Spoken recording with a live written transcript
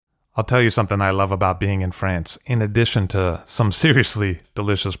I'll tell you something I love about being in France, in addition to some seriously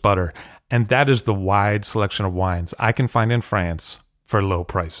delicious butter, and that is the wide selection of wines I can find in France for low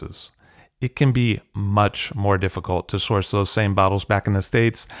prices. It can be much more difficult to source those same bottles back in the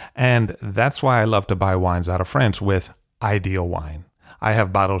States, and that's why I love to buy wines out of France with Ideal Wine. I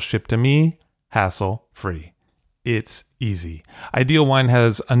have bottles shipped to me, hassle-free. It's easy. Ideal Wine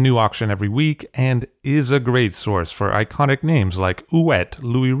has a new auction every week and is a great source for iconic names like Ouet,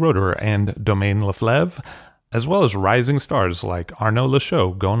 Louis Roeder, and Domaine Leflaive, as well as rising stars like Arnaud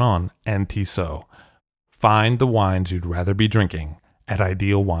Lachaud, Gonon, and Tissot. Find the wines you'd rather be drinking at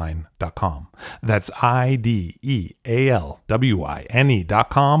idealwine.com. That's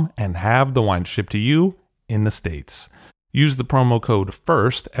IDEALWINE.com and have the wine shipped to you in the States. Use the promo code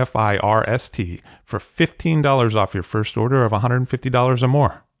FIRST, F-I-R-S-T, for $15 off your first order of $150 or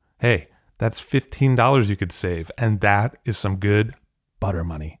more. Hey, that's $15 you could save, and that is some good butter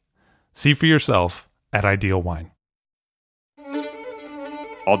money. See for yourself at Ideal Wine.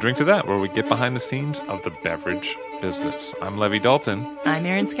 I'll drink to that, where we get behind the scenes of the beverage business. I'm Levi Dalton. I'm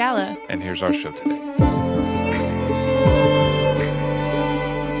Erin Scala. And here's our show today.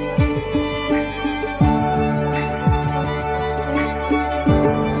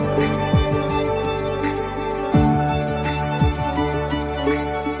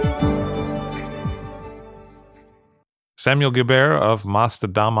 Samuel Guibert of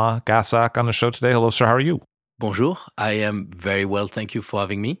Mastadama Gassac on the show today. Hello, sir. How are you? Bonjour. I am very well. Thank you for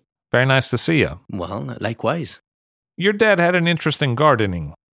having me. Very nice to see you. Well, likewise. Your dad had an interest in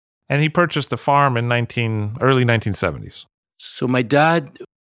gardening, and he purchased a farm in early 1970s. So my dad,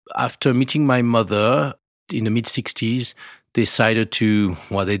 after meeting my mother in the mid-60s, decided to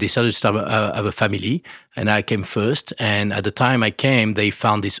start have a family, and I came first. And at the time I came, they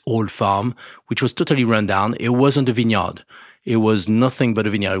found this old farm, which was totally run down. It wasn't a vineyard. It was nothing but a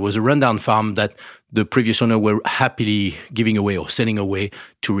vineyard. It was a rundown farm that the previous owner were happily giving away or selling away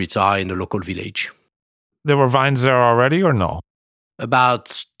to retire in the local village. There were vines there already or no?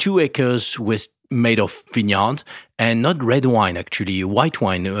 About 2 acres was made of vineyard, and not red wine, actually, white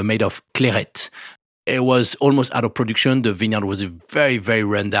wine made of claret. It was almost out of production. The vineyard was very, very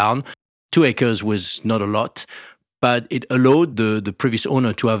run down. 2 acres was not a lot, but it allowed the previous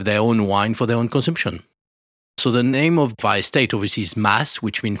owner to have their own wine for their own consumption. So the name of our estate obviously is Mas,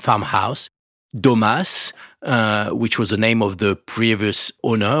 which means farmhouse. Domas, which was the name of the previous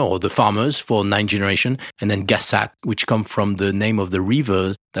owner or the farmers for 9 generations. And then Gassac, which comes from the name of the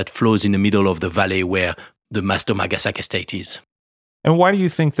river that flows in the middle of the valley where the Mastadama Gassac estate is. And why do you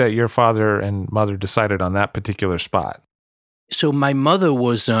think that your father and mother decided on that particular spot? So my mother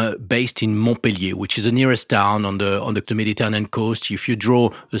was based in Montpellier, which is the nearest town on the Mediterranean coast. If you draw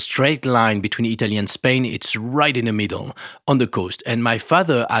a straight line between Italy and Spain, it's right in the middle on the coast. And my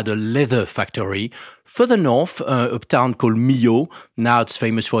father had a leather factory further north, a town called Millau. Now it's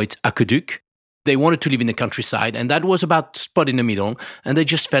famous for its aqueduct. They wanted to live in the countryside, and that was about spot in the middle. And they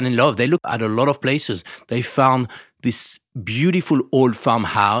just fell in love. They looked at a lot of places. They found this beautiful old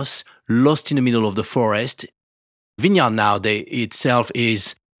farmhouse lost in the middle of the forest. Vineyard now itself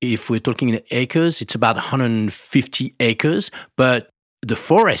is, if we're talking in acres, it's about 150 acres, but the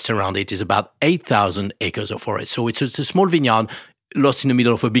forest around it is about 8,000 acres of forest. So it's a small vineyard lost in the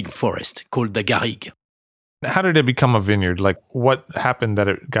middle of a big forest called the Garrigue. How did it become a vineyard? Like, what happened that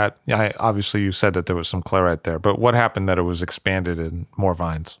it got, obviously you said that there was some claret there, but what happened that it was expanded in more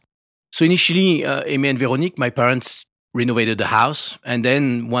vines? So initially, Aimé and Véronique, my parents, renovated the house. And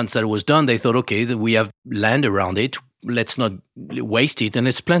then once that was done, they thought, okay, we have land around it. Let's not waste it and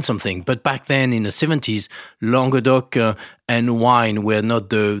let's plant something. But back then in the 70s, Languedoc and wine were not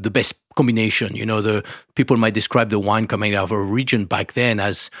the best combination. You know, the people might describe the wine coming out of a region back then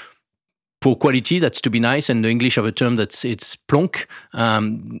as poor quality. That's to be nice. And the English have a term it's plonk.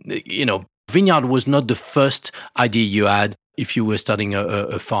 Vineyard was not the first idea you had if you were starting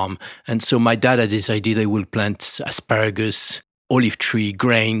a farm. And so my dad had this idea they will plant asparagus, olive tree,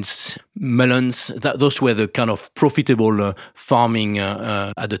 grains, melons. Those were the kind of profitable farming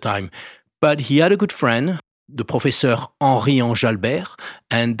at the time. But he had a good friend, the professor Henri-Ange Albert,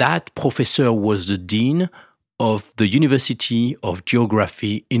 and that professor was the dean of the University of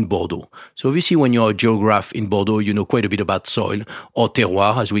Geography in Bordeaux. So obviously when you're a geographer in Bordeaux, you know quite a bit about soil, or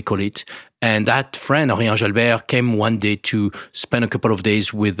terroir as we call it. And that friend, Henri-Ange Albert, came one day to spend a couple of days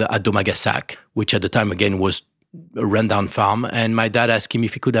at Doma Gassac, which at the time, again, was a rundown farm. And my dad asked him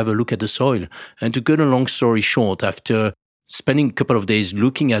if he could have a look at the soil. And to cut a long story short, after spending a couple of days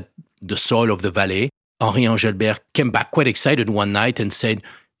looking at the soil of the valley, Henri-Ange Albert came back quite excited one night and said,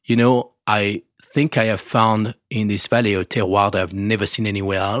 you know, I think I have found in this valley a terroir that I've never seen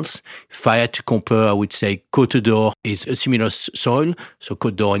anywhere else. If I had to compare, I would say Côte d'Or is a similar soil, so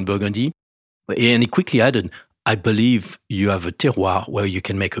Côte d'Or in Burgundy. And he quickly added, I believe you have a terroir where you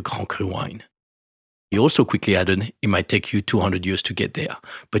can make a Grand Cru wine. He also quickly added, it might take you 200 years to get there.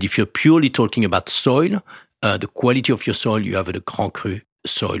 But if you're purely talking about soil, the quality of your soil, you have a Grand Cru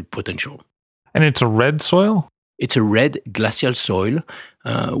soil potential. And it's a red soil? It's a red glacial soil.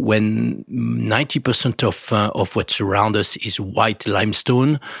 When 90% of what surrounds us is white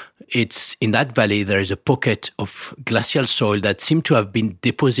limestone, it's in that valley there is a pocket of glacial soil that seemed to have been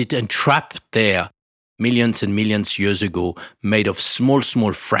deposited and trapped there millions and millions years ago, made of small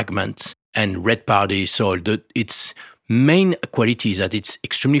fragments and red powdery soil. Its main quality is that it's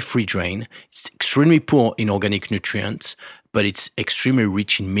extremely free drain, it's extremely poor in organic nutrients, but it's extremely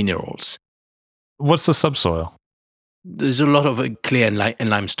rich in minerals. What's the subsoil? There's a lot of clay and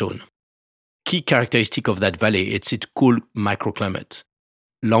limestone. Key characteristic of that valley, it's its cool microclimate.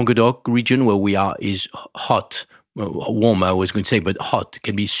 Languedoc region where we are is hot, warm I was going to say, but hot. It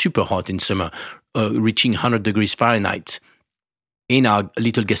can be super hot in summer, reaching 100 degrees Fahrenheit. In our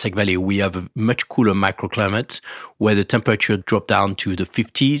little Gessac Valley, we have a much cooler microclimate where the temperature drops down to the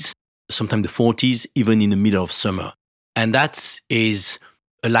 50s, sometimes the 40s, even in the middle of summer. And that is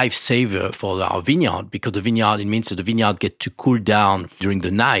a lifesaver for our vineyard, because the vineyard, it means that the vineyard gets to cool down during the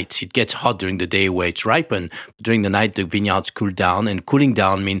night. It gets hot during the day where it's ripened. But during the night, the vineyards cool down, and cooling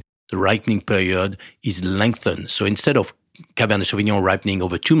down means the ripening period is lengthened. So instead of Cabernet Sauvignon ripening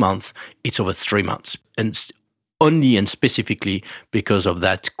over 2 months, it's over 3 months. And only and specifically because of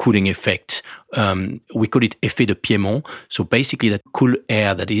that cooling effect. We call it effet de Piémont. So basically that cool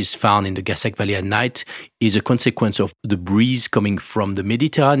air that is found in the Gessac Valley at night is a consequence of the breeze coming from the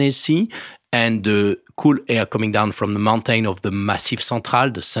Mediterranean Sea and the cool air coming down from the mountain of the Massif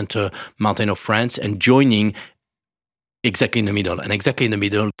Central, the center mountain of France, and joining exactly in the middle. And exactly in the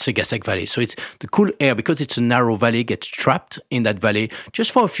middle, it's the Gessac Valley. So it's the cool air, because it's a narrow valley, gets trapped in that valley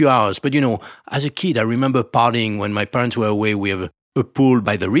just for a few hours. But, as a kid, I remember partying when my parents were away. We have a pool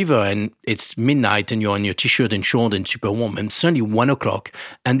by the river, and it's midnight, and you're in your T-shirt and short and super warm. And suddenly 1 o'clock,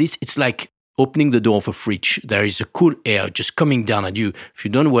 and it's like opening the door of a fridge. There is a cool air just coming down at you. If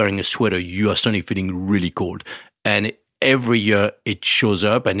you're not wearing a sweater, you are suddenly feeling really cold. And every year it shows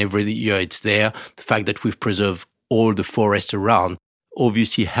up, and every year it's there. The fact that we've preserved all the forest around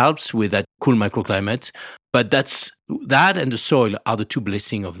obviously helps with that cool microclimate. But that and the soil are the two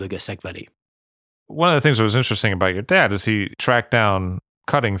blessings of the Gessac Valley. One of the things that was interesting about your dad is he tracked down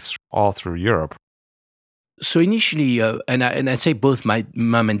cuttings all through Europe. So initially, and I say both my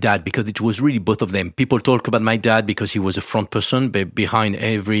mom and dad, because it was really both of them. People talk about my dad because he was a front person. But behind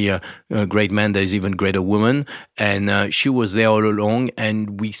every great man, there is even greater woman. And she was there all along.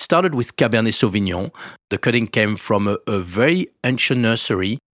 And we started with Cabernet Sauvignon. The cutting came from a very ancient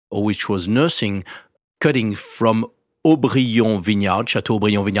nursery, which was nursing cutting from Aubryon Vineyard, Chateau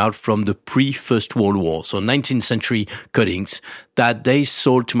Aubryon Vineyard, from the pre-First World War, so 19th century cuttings that they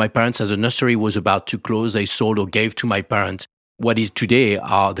sold to my parents as the nursery was about to close. They sold or gave to my parents what is today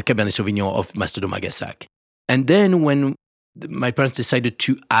are the Cabernet Sauvignon of Mastodome Gessac. And then when my parents decided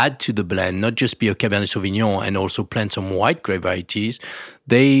to add to the blend, not just be a Cabernet Sauvignon and also plant some white grape varieties,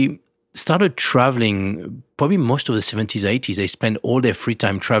 they started traveling probably most of the 70s, 80s. They spent all their free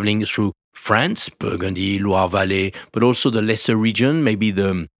time traveling through France, Burgundy, Loire-Vallée, but also the lesser region, maybe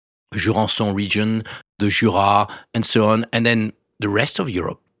the Jurançon region, the Jura, and so on. And then the rest of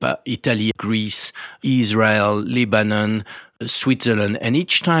Europe, Italy, Greece, Israel, Lebanon, Switzerland. And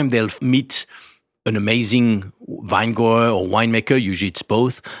each time they'll meet an amazing vine grower or winemaker, usually it's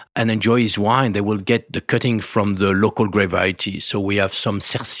both, and enjoy his wine, they will get the cutting from the local grape varieties. So we have some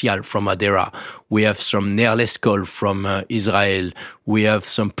Cercial from Madeira, we have some Nerlescol from Israel, we have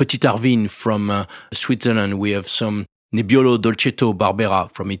some Petit Arvin from Switzerland, we have some Nebbiolo Dolcetto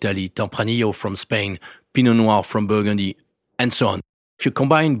Barbera from Italy, Tempranillo from Spain, Pinot Noir from Burgundy, and so on. If you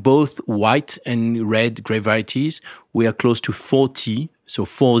combine both white and red grape varieties, we are close to 40, so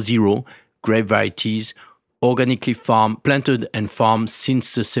 40 grape varieties organically planted and farmed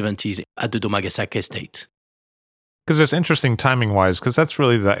since the 70s at the Doma Gessac estate. Because it's interesting timing-wise, because that's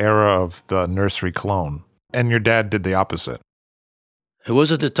really the era of the nursery clone. And your dad did the opposite. It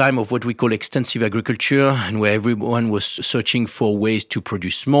was at the time of what we call extensive agriculture, and where everyone was searching for ways to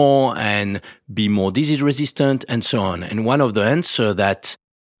produce more and be more disease-resistant and so on. And one of the answers that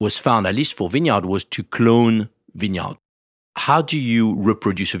was found, at least for vineyard, was to clone vineyard. How do you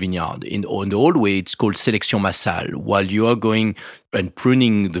reproduce a vineyard? In the old way, it's called sélection massale. While you are going and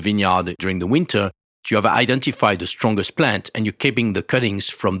pruning the vineyard during the winter, you have identified the strongest plant and you're keeping the cuttings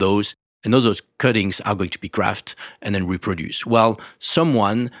from those and those cuttings are going to be grafted and then reproduced. Well,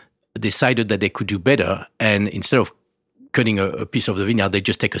 someone decided that they could do better, and instead of cutting a piece of the vineyard, they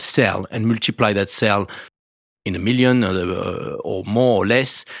just take a cell and multiply that cell in 1 million or more or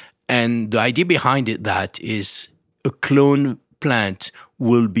less. And the idea behind that is a clone plant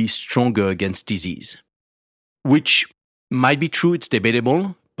will be stronger against disease, which might be true, it's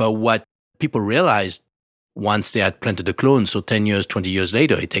debatable, but what people realized once they had planted the clone, so 10 years, 20 years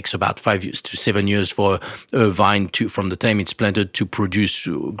later, it takes about 5 years to 7 years for a vine from the time it's planted to produce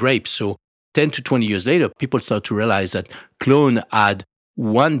grapes. So 10 to 20 years later, people start to realize that clone had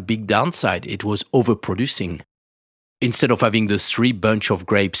one big downside. It was overproducing. Instead of having the 3 bunch of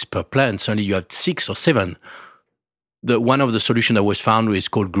grapes per plant, suddenly you have 6 or 7. One of the solutions that was found is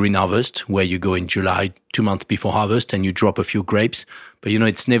called green harvest, where you go in July, 2 months before harvest, and you drop a few grapes. But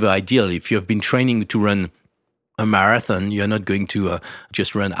it's never ideal. If you have been training to run a marathon, you're not going to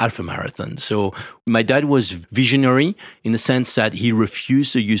just run half a marathon. So my dad was visionary in the sense that he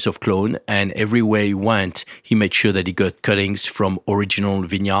refused the use of clone, and everywhere he went, he made sure that he got cuttings from original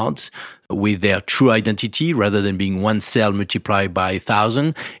vineyards with their true identity rather than being one cell multiplied by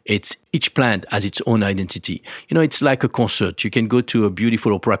 1,000. It's each plant has its own identity. It's like a concert. You can go to a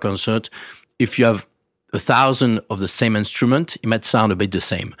beautiful opera concert. If you have 1,000 of the same instrument, it might sound a bit the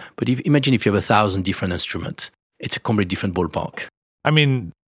same. But imagine if you have 1,000 different instruments. It's a completely different ballpark. I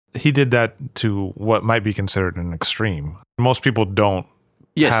mean, he did that to what might be considered an extreme. Most people don't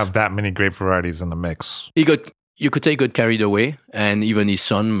have that many grape varieties in the mix. You could say he got carried away, and even his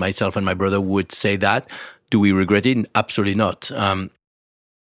son, myself, and my brother would say that. Do we regret it? Absolutely not. I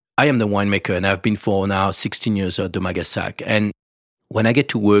am the winemaker, and I've been for now 16 years at Domaga SAC. And when I get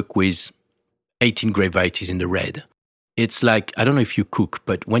to work with 18 grape varieties in the red, it's like, I don't know if you cook,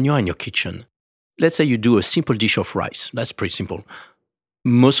 but when you're in your kitchen, let's say you do a simple dish of rice. That's pretty simple.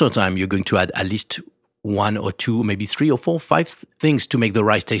 Most of the time, you're going to add at least 1 or 2, maybe 3 or 4, 5 things to make the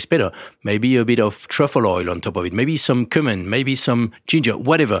rice taste better. Maybe a bit of truffle oil on top of it, maybe some cumin, maybe some ginger,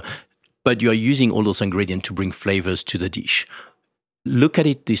 whatever. But you're using all those ingredients to bring flavors to the dish. Look at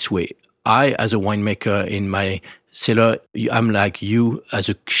it this way. I, as a winemaker in my cellar, I'm like you as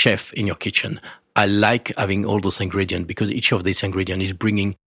a chef in your kitchen. I like having all those ingredients because each of these ingredients is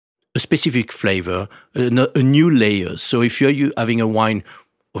bringing a specific flavor, a new layer. So if you're having a wine,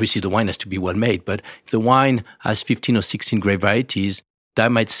 obviously the wine has to be well made, but if the wine has 15 or 16 grape varieties,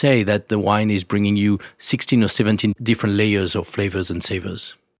 that might say that the wine is bringing you 16 or 17 different layers of flavors and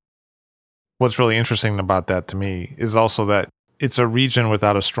savors. What's really interesting about that to me is also that it's a region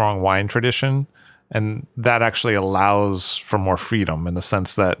without a strong wine tradition, and that actually allows for more freedom in the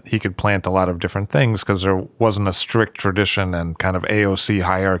sense that he could plant a lot of different things because there wasn't a strict tradition and kind of AOC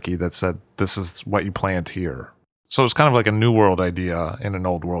hierarchy that said, this is what you plant here. So it's kind of like a new world idea in an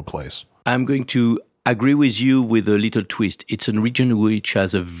old world place. I'm going to agree with you with a little twist. It's a region which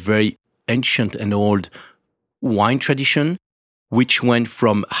has a very ancient and old wine tradition, which went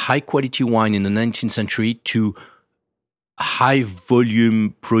from high quality wine in the 19th century to high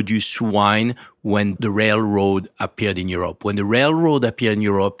volume produced wine when the railroad appeared in Europe. When the railroad appeared in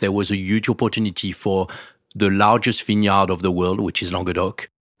Europe, there was a huge opportunity for the largest vineyard of the world, which is Languedoc,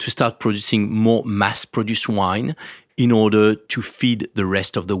 to start producing more mass-produced wine in order to feed the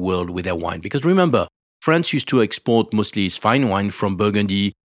rest of the world with their wine. Because remember, France used to export mostly its fine wine from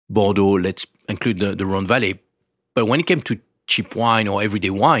Burgundy, Bordeaux, let's include the Rhone Valley. But when it came to cheap wine or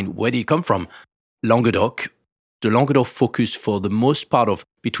everyday wine, where did it come from? Languedoc. The Languedoc focused for the most part of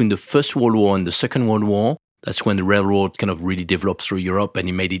between the First World War and the Second World War. That's when the railroad kind of really developed through Europe, and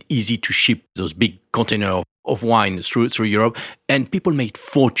it made it easy to ship those big containers of wine through Europe, and people made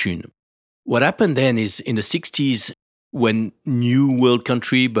fortune. What happened then is in the 60s, when new world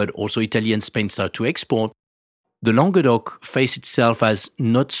country, but also Italy and Spain started to export, the Languedoc faced itself as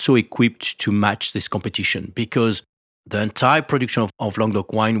not so equipped to match this competition because the entire production of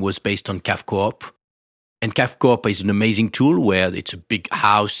Languedoc wine was based on Cave Coop. And Cave Coop is an amazing tool where it's a big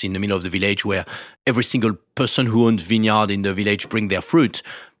house in the middle of the village where every single person who owns vineyard in the village bring their fruit.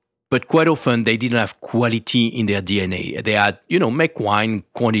 But quite often they didn't have quality in their DNA. They had, make wine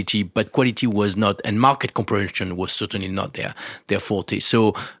quantity, but quality was not, and market comprehension was certainly not their forte.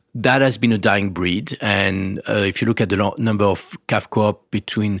 So that has been a dying breed. And if you look at the number of Cave Coop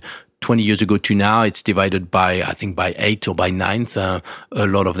between 20 years ago to now, it's divided by 8 or by 9th. A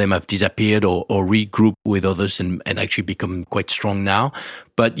lot of them have disappeared or regrouped with others and actually become quite strong now.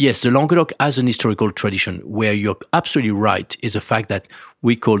 But yes, the Languedoc has an historical tradition where you're absolutely right is the fact that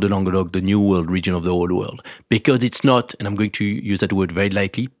we call the Languedoc the New World region of the Old World because it's not, and I'm going to use that word very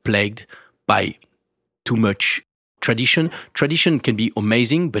lightly, plagued by too much Tradition can be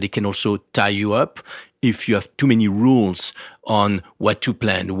amazing, but it can also tie you up if you have too many rules on what to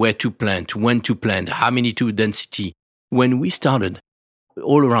plant, where to plant, when to plant, how many to density. When we started,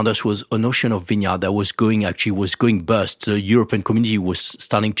 all around us was an ocean of vineyard that was going bust. The European community was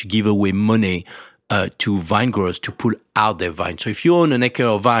starting to give away money to vine growers to pull out their vine. So if you own an acre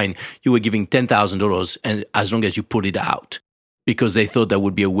of vine, you were giving $10,000 and as long as you pull it out, because they thought that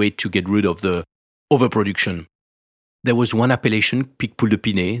would be a way to get rid of the overproduction. There was one appellation, Picpoul de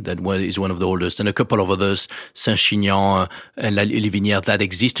Pinet, that is one of the oldest, and a couple of others, Saint-Chinian and Les Vinières, that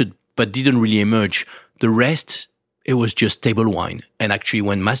existed but didn't really emerge. The rest, it was just table wine. And actually,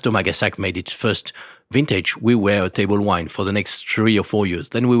 when Mas d'Omagassac made its first vintage, we were a table wine for the next 3 or 4 years.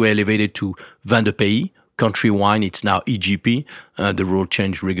 Then we were elevated to Vin de Pays, country wine. It's now EGP. The rule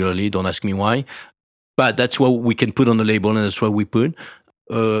changed regularly. Don't ask me why. But that's what we can put on the label, and that's what we put.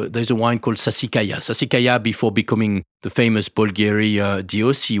 There's a wine called Sassicaia. Sassicaia, before becoming the famous Bulgari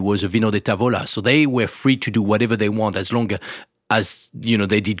DOC, was a Vino de Tavola. So they were free to do whatever they want as long as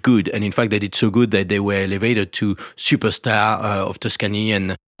they did good. And in fact, they did so good that they were elevated to superstar of Tuscany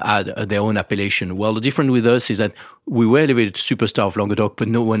and had their own appellation. Well, the difference with us is that we were elevated to superstar of Languedoc, but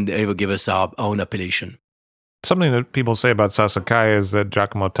no one ever gave us our own appellation. Something that people say about Sassicaia is that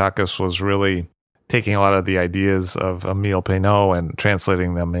Giacomo Taccas was really taking a lot of the ideas of Émile Peynaud and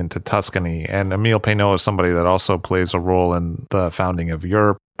translating them into Tuscany. And Émile Peynaud is somebody that also plays a role in the founding of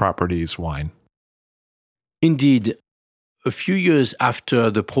your property's wine. Indeed. A few years after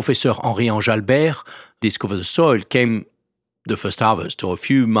the Professor Henri-Ange Albert discovered the soil came the first harvest, or a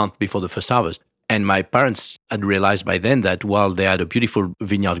few months before the first harvest. And my parents had realized by then that while they had a beautiful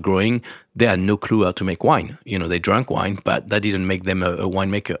vineyard growing, they had no clue how to make wine. They drank wine, but that didn't make them a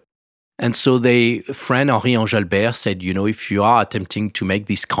winemaker. And so their friend Henri-Ange Albert said, if you are attempting to make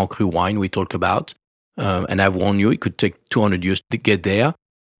this Grand Cru wine we talk about, and I've warned you, it could take 200 years to get there,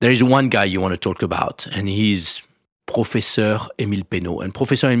 there is one guy you want to talk about, and he's Professor Émile Peynaud. And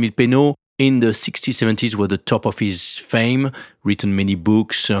Professor Émile Peynaud, in the 60s, 70s, were the top of his fame, written many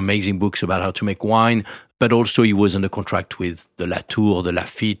books, amazing books about how to make wine, but also he was under contract with the Latour, the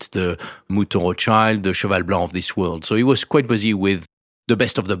Lafite, the Mouton Rothschild, the Cheval Blanc of this world. So he was quite busy with the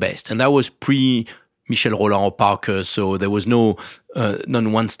best of the best. And that was pre-Michel Rolland or Parker, so there was no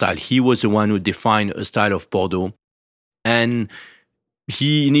one style. He was the one who defined a style of Bordeaux. And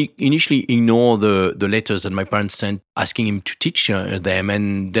he initially ignored the letters that my parents sent asking him to teach them.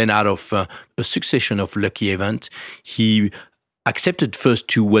 And then out of a succession of lucky events, he accepted first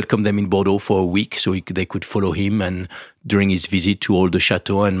to welcome them in Bordeaux for a week so they could follow him and during his visit to all the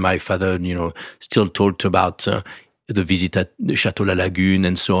chateaux. And my father, still talked about the visit at the Chateau La Lagune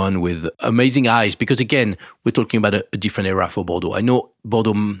and so on with amazing eyes. Because again, we're talking about a different era for Bordeaux. I know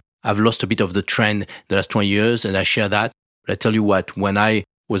Bordeaux, I've lost a bit of the trend the last 20 years and I share that. But I tell you what, when I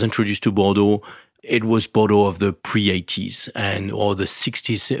was introduced to Bordeaux, it was Bordeaux of the pre-80s or the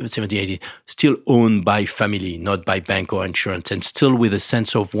 60s, 70s, 80s, still owned by family, not by bank or insurance, and still with a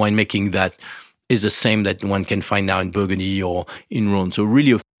sense of winemaking that is the same that one can find now in Burgundy or in Rhône. So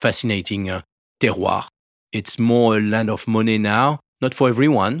really a fascinating terroir. It's more a land of money now, not for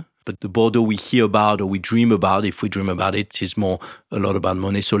everyone, but the Bordeaux we hear about or we dream about, if we dream about it, is more a lot about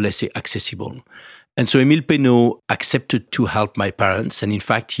money, so less accessible. And so Émile Peynaud accepted to help my parents. And in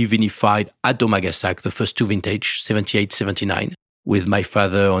fact, he vinified at d'Omagassac the first two vintage, 78, 79, with my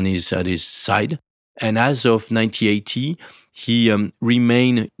father at his side. And as of 1980, he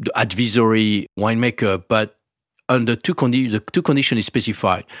remained the advisory winemaker, but under the two conditions is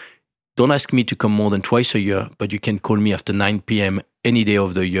specified. Don't ask me to come more than twice a year, but you can call me after 9 p.m. any day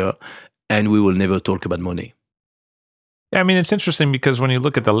of the year, and we will never talk about money. Yeah, I mean, it's interesting because when you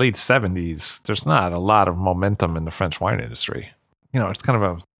look at the late 70s, there's not a lot of momentum in the French wine industry. It's kind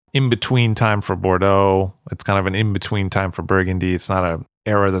of an in-between time for Bordeaux. It's kind of an in-between time for Burgundy. It's not an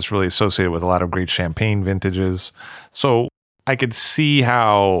era that's really associated with a lot of great champagne vintages. So I could see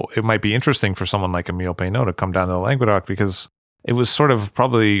how it might be interesting for someone like Émile Peynaud to come down to the Languedoc because it was sort of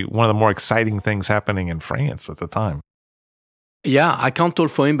probably one of the more exciting things happening in France at the time. Yeah, I can't talk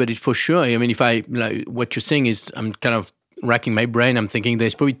for him, but it's for sure. I mean, what you're saying is I'm kind of racking my brain. I'm thinking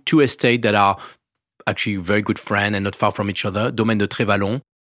there's probably two estates that are actually very good friends and not far from each other, Domaine de Trévalon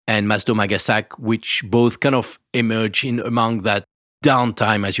and Mas d'Omagassac, which both kind of emerge among that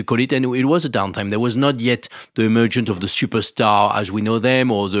downtime, as you call it. And it was a downtime. There was not yet the emergence of the superstar as we know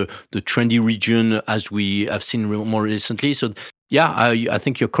them or the trendy region as we have seen more recently. So yeah, I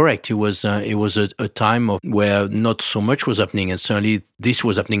think you're correct. It was a time where not so much was happening. And certainly this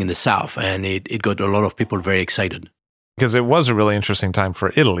was happening in the South and it got a lot of people very excited. because it was a really interesting time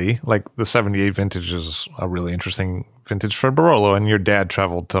for Italy. Like the 78 vintage is a really interesting vintage for Barolo, and your dad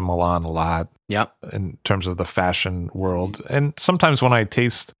traveled to Milan a lot. Yeah. In terms of the fashion world. And sometimes when I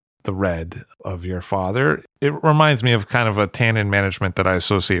taste the red of your father, it reminds me of kind of a tannin management that I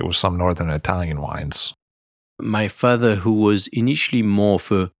associate with some Northern Italian wines. My father, who was initially more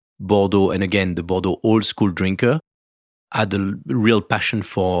of a Bordeaux, and again, the Bordeaux old school drinker, had a real passion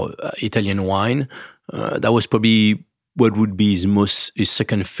for Italian wine. That was probably what would be his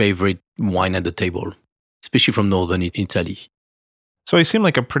second favorite wine at the table, especially from Northern Italy. So he seemed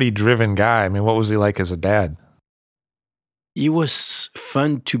like a pretty driven guy. I mean, what was he like as a dad? He was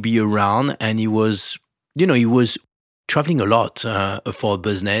fun to be around, and he was traveling a lot for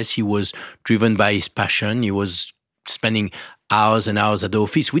business. He was driven by his passion. He was spending hours and hours at the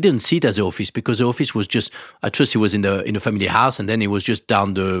office. We didn't see it as the office because the office was just, at first he was in the family house, and then he was just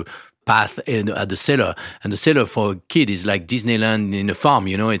down the path at the cellar. And the cellar for a kid is like Disneyland in a farm.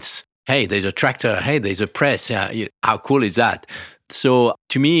 It's, hey, there's a tractor. Hey, there's a press. Yeah, how cool is that? So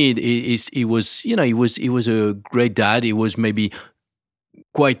to me, he was a great dad. He was maybe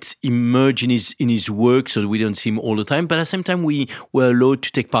quite immersed in his work, so we don't see him all the time. But at the same time, we were allowed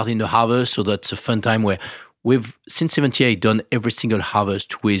to take part in the harvest, so that's a fun time where we've since '78 done every single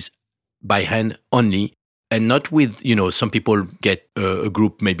harvest by hand only, and not with some people get a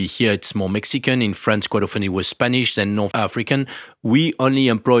group. Maybe here it's more Mexican. In France, quite often it was Spanish and North African. We only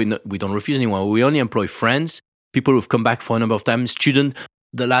employ. We don't refuse anyone. We only employ friends. People who've come back for a number of times, students.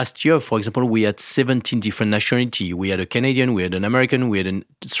 The last year, for example, we had 17 different nationalities. We had a Canadian, we had an American, we had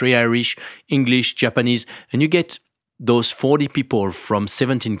 3 Irish, English, Japanese. And you get those 40 people from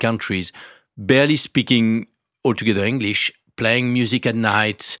 17 countries barely speaking altogether English, playing music at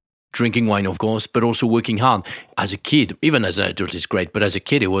night, drinking wine, of course, but also working hard. As a kid, even as an adult, it's great. But as a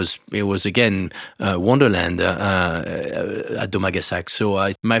kid, it was again Wonderland at Domagasak.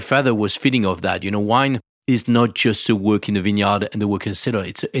 So my father was feeding off that. Wine is not just the work in the vineyard and the work in the cellar.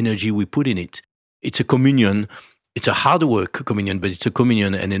 It's the energy we put in it. It's a communion. It's a hard work communion, but it's a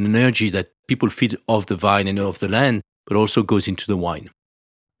communion and an energy that people feed off the vine and off the land, but also goes into the wine.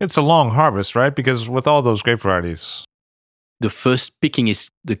 It's a long harvest, right? Because with all those grape varieties. The first picking is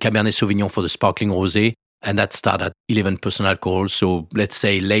the Cabernet Sauvignon for the sparkling rosé, and that starts at 11% alcohol. So let's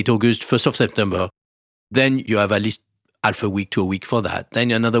say late August, 1st of September. Then you have at least half a week to a week for that.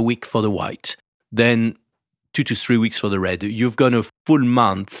 Then another week for the white. Then 2 to 3 weeks for the red. You've got a full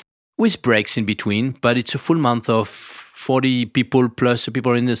month with breaks in between, but it's a full month of 40 people plus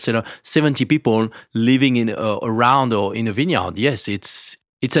people in the cellar, 70 people living in around or in a vineyard. Yes, it's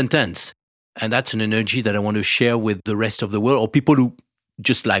intense. And that's an energy that I want to share with the rest of the world, or people who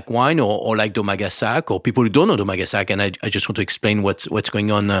just like wine or like Domagasak, or people who don't know Domagasak. And I just want to explain what's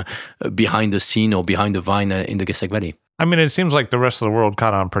going on behind the scene or behind the vine in the Gasak Valley. I mean, it seems like the rest of the world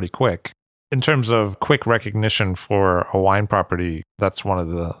caught on pretty quick. In terms of quick recognition for a wine property, that's one of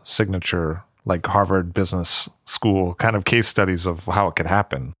the signature, like Harvard Business School kind of case studies of how it could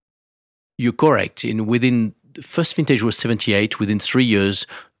happen. You're correct. Within the first vintage was 78. Within 3 years,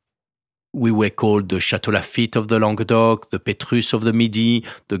 we were called the Château Lafite of the Languedoc, the Petrus of the Midi,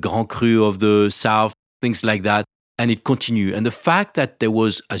 the Grand Cru of the South, things like that. And it continued. And the fact that there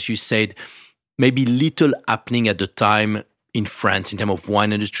was, as you said, maybe little happening at the time in France in terms of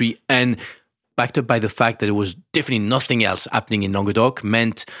wine industry, and backed up by the fact that there was definitely nothing else happening in Languedoc,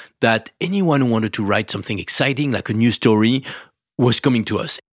 meant that anyone who wanted to write something exciting, like a new story, was coming to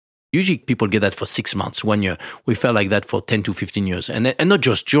us. Usually people get that for 6 months, 1 year. We felt like that for 10 to 15 years. And not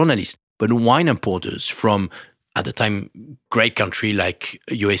just journalists, but wine importers from, at the time, great country like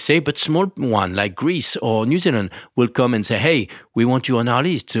USA, but small one like Greece or New Zealand will come and say, hey, we want you on our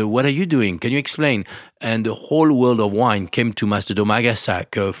list. What are you doing? Can you explain? And the whole world of wine came to Master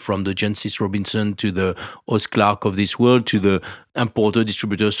Domagasak, from the Jancis Robinson to the Oz Clark of this world to the importer,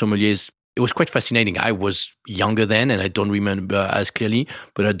 distributor, sommeliers. It was quite fascinating. I was younger then, and I don't remember as clearly,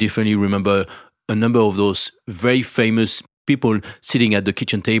 but I definitely remember a number of those very famous people sitting at the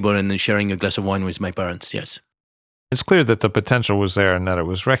kitchen table and then sharing a glass of wine with my parents, yes. It's clear that the potential was there and that it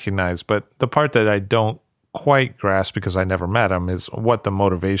was recognized, but the part that I don't quite grasp, because I never met him, is what the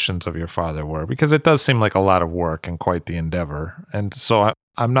motivations of your father were, because it does seem like a lot of work and quite the endeavor. And so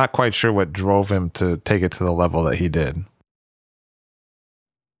I'm not quite sure what drove him to take it to the level that he did.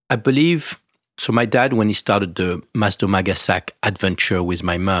 I believe, so my dad, when he started the Mas Domagasak adventure with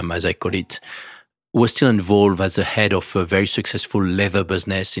my mom, as I call it, was still involved as the head of a very successful leather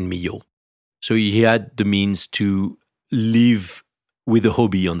business in Millau. So he had the means to live with a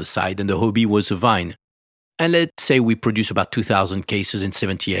hobby on the side, and the hobby was a vine. And let's say we produce about 2,000 cases in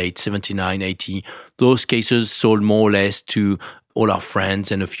 78, 79, 80. Those cases sold more or less to all our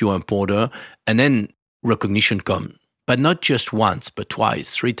friends and a few importers. And then recognition comes. But not just once, but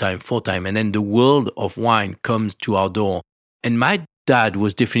twice, 3 times, 4 times. And then the world of wine comes to our door. And my dad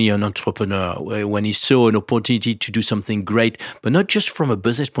was definitely an entrepreneur. When he saw an opportunity to do something great, but not just from a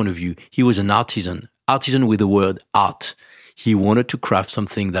business point of view, he was an artisan with the word art. He wanted to craft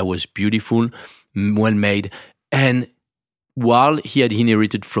something that was beautiful, well made. And while he had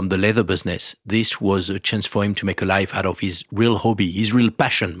inherited from the leather business, this was a chance for him to make a life out of his real hobby, his real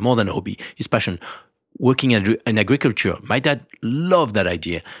passion, more than a hobby, his passion, working in agriculture. My dad loved that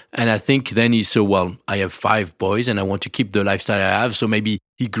idea. And I think then he said, well, I have 5 boys and I want to keep the lifestyle I have. So maybe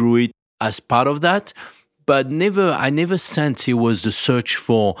he grew it as part of that. But I never sensed it was the search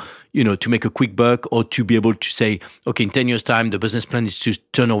for, to make a quick buck or to be able to say, okay, in 10 years' time, the business plan is to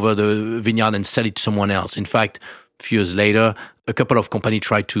turn over the vineyard and sell it to someone else. In fact, a few years later, a couple of companies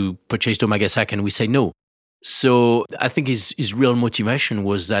tried to purchase Domagasak and we say no. So I think his real motivation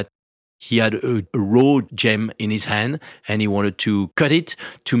was that he had a raw gem in his hand and he wanted to cut it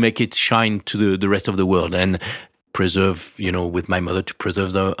to make it shine to the rest of the world and preserve, with my mother to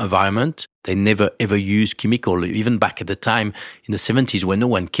preserve the environment. They never ever used chemical, even back at the time in the 70s when no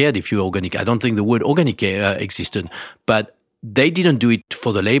one cared if you're organic. I don't think the word organic existed, but they didn't do it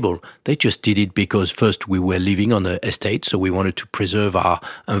for the label. They just did it because first we were living on the estate, so we wanted to preserve our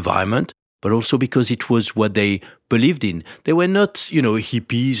environment, but also because it was what they believed in. They were not,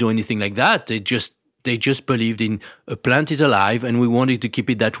 hippies or anything like that. They just believed in a plant is alive and we wanted to keep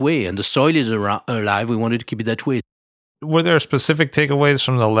it that way. And the soil is alive. We wanted to keep it that way. Were there specific takeaways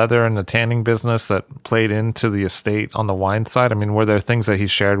from the leather and the tanning business that played into the estate on the wine side? I mean, were there things that he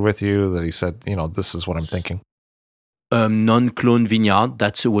shared with you that he said, this is what I'm thinking? Non-clone vineyard,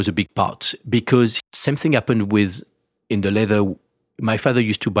 that was a big part. Because same thing happened in the leather. My father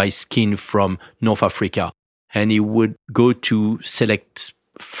used to buy skin from North Africa. And he would go to select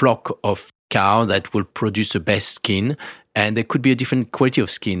flock of cow that will produce the best skin, and there could be a different quality of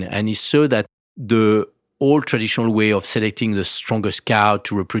skin. And he saw that the old traditional way of selecting the strongest cow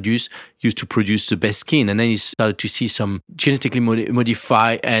to reproduce used to produce the best skin. And then he started to see some genetically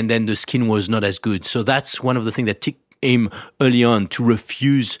modify, and then the skin was not as good. So that's one of the things that ticked him early on to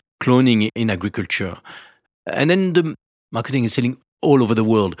refuse cloning in agriculture. And then the marketing is selling all over the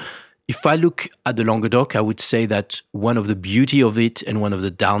world. If I look at the Languedoc, I would say that one of the beauty of it and one of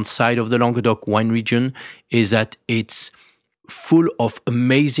the downside of the Languedoc wine region is that it's full of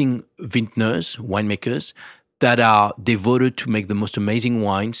amazing vintners, winemakers, that are devoted to make the most amazing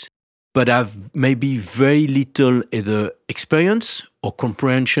wines, but have maybe very little either experience or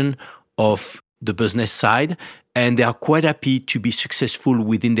comprehension of the business side. And they are quite happy to be successful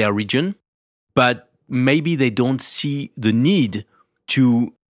within their region, but maybe they don't see the need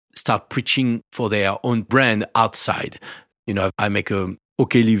to start preaching for their own brand outside. I make a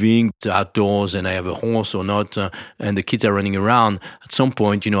okay living outdoors and I have a horse or not, and the kids are running around. At some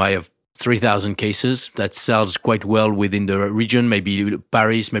point, I have 3,000 cases that sells quite well within the region, maybe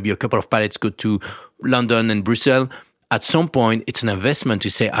Paris, maybe a couple of pallets go to London and Brussels. At some point, it's an investment to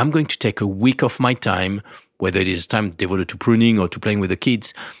say, I'm going to take a week of my time, whether it is time devoted to pruning or to playing with the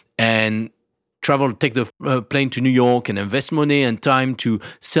kids, and take the plane to New York and invest money and time to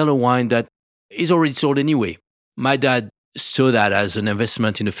sell a wine that is already sold anyway. My dad saw that as an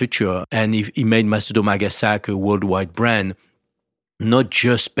investment in the future, and he made Master Domagasak a worldwide brand, not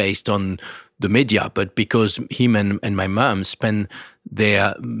just based on the media, but because him and my mom spend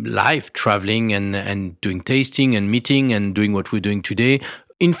their life traveling and doing tasting and meeting and doing what we're doing today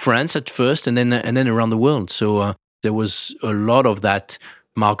in France at first and then around the world. So there was a lot of that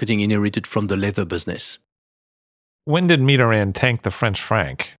marketing inherited from the leather business. When did Mitterrand tank the French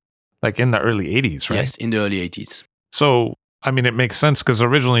franc? Like in the early 80s, right? Yes, in the early 80s. So, I mean, it makes sense because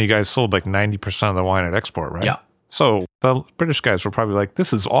originally you guys sold like 90% of the wine at export, right? Yeah. So the British guys were probably like,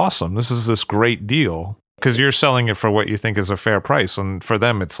 this is awesome. This is this great deal because you're selling it for what you think is a fair price. And for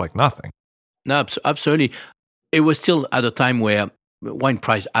them, it's like nothing. No, absolutely. It was still at a time where wine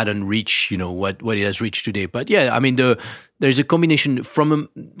price hadn't reached, what it has reached today. But yeah, I mean, there's a combination from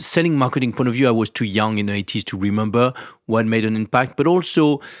a selling marketing point of view. I was too young in the 80s to remember what made an impact, but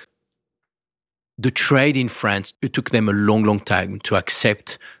also the trade in France, it took them a long, long time to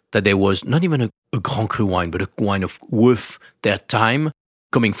accept that there was not even a Grand Cru wine, but a wine worth their time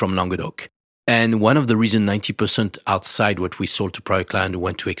coming from Languedoc. And one of the reasons 90% outside what we sold to private client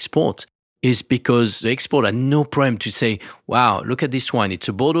went to export is because the export had no problem to say, wow, look at this wine. It's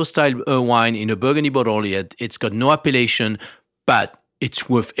a Bordeaux-style wine in a Burgundy bottle. It's got no appellation, but it's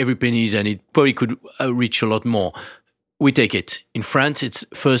worth every penny and it probably could reach a lot more. We take it. In France,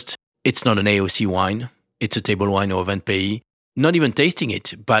 it's not an AOC wine. It's a table wine or Vin Pays. Not even tasting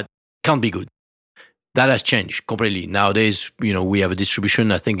it, but can't be good. That has changed completely. Nowadays, we have a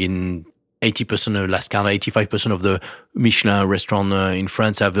distribution, I think in 80% of last count, 85% of the Michelin restaurant in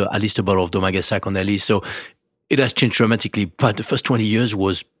France have at least a bottle of Thomas Gassac on their list. So it has changed dramatically. But the first 20 years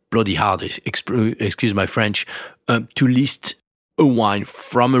was bloody hard, excuse my French, to list a wine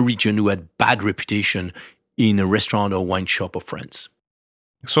from a region who had bad reputation in a restaurant or wine shop of France.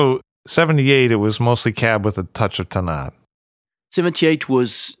 So 78, it was mostly Cab with a touch of Tannat. 78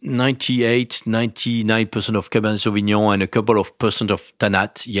 was 99% of Cabernet Sauvignon and a couple of percent of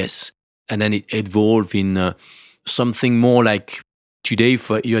Tannat, yes. And then it evolved in something more like today,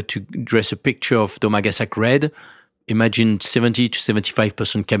 if you had to dress a picture of Thomas Gassac Red, imagine 70 to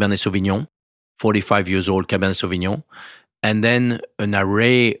 75% Cabernet Sauvignon, 45 years old Cabernet Sauvignon, and then an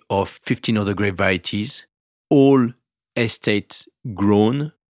array of 15 other grape varieties, all estate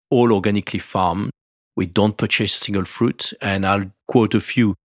grown, all organically farmed. We don't purchase a single fruit, and I'll quote a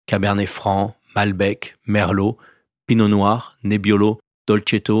few: Cabernet Franc, Malbec, Merlot, Pinot Noir, Nebbiolo,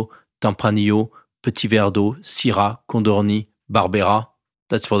 Dolcetto, Tempranillo, Petit Verdot, Syrah, Condorny, Barbera.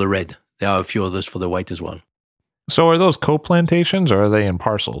 That's for the red. There are a few others for the white as well. So are those co-plantations or are they in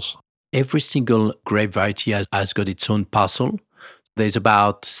parcels? Every single grape variety has got its own parcel. There's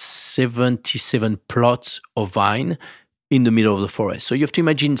about 77 plots of vine in the middle of the forest. So you have to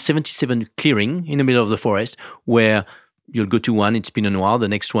imagine 77 clearing in the middle of the forest where you'll go to one, it's Pinot Noir, the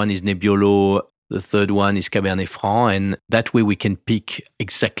next one is Nebbiolo, the third one is Cabernet Franc, and that way we can pick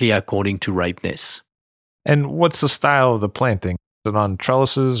exactly according to ripeness. And what's the style of the planting? Is it on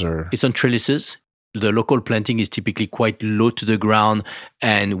trellises or? It's on trellises. The local planting is typically quite low to the ground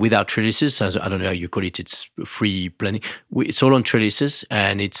and without trellises, as I don't know how you call it, it's free planting. It's all on trellises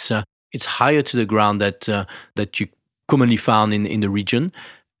and it's higher to the ground that you commonly found in the region.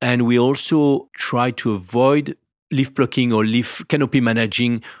 And we also try to avoid leaf plucking or leaf canopy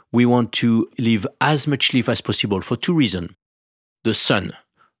managing. We want to leave as much leaf as possible for two reasons. The sun.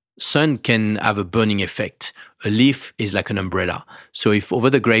 Sun can have a burning effect. A leaf is like an umbrella. So if over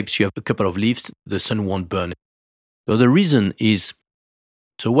the grapes you have a couple of leaves, the sun won't burn. The other reason is,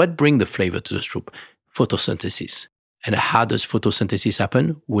 so what brings the flavor to the Stroop? Photosynthesis. And how does photosynthesis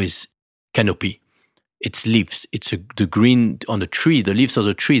happen? With canopy. It's leaves. It's the green on the tree, the leaves of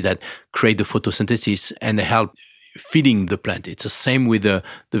the tree that create the photosynthesis and help feeding the plant. It's the same with the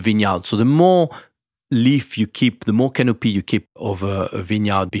vineyard. So the more leaf you keep, the more canopy you keep over a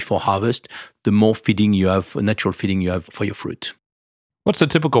vineyard before harvest, the more feeding you have, natural feeding you have for your fruit. What's a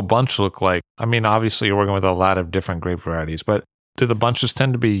typical bunch look like? I mean, obviously you're working with a lot of different grape varieties, but do the bunches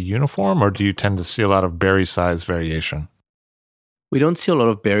tend to be uniform or do you tend to see a lot of berry size variation? We don't see a lot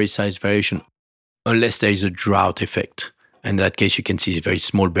of berry size variation unless there is a drought effect. In that case, you can see very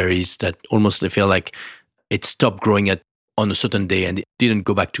small berries that almost feel like it stopped growing on a certain day and it didn't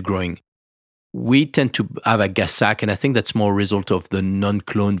go back to growing. We tend to have a Gassac, and I think that's more a result of the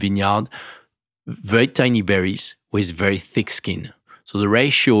non-clone vineyard, very tiny berries with very thick skin. So the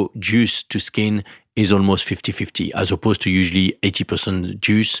ratio juice to skin is almost 50-50, as opposed to usually 80%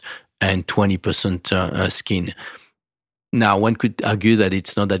 juice and 20% skin. Now, one could argue that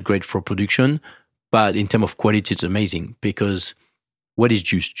it's not that great for production, but in terms of quality, it's amazing because what is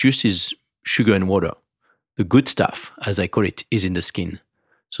juice? Juice is sugar and water. The good stuff, as I call it, is in the skin.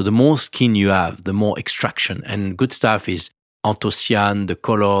 So the more skin you have, the more extraction. And good stuff is anthocyane, the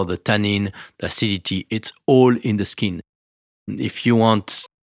color, the tannin, the acidity. It's all in the skin. If you want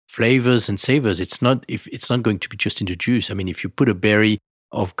flavors and savors, it's not going to be just in the juice. I mean, if you put a berry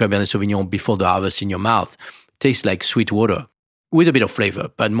of Cabernet Sauvignon before the harvest in your mouth, it tastes like sweet water with a bit of flavor,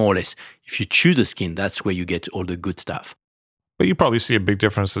 but more or less. If you chew the skin, that's where you get all the good stuff. But you probably see a big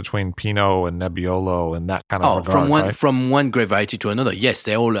difference between Pinot and Nebbiolo and that kind of regard, from one grape variety to another. Yes,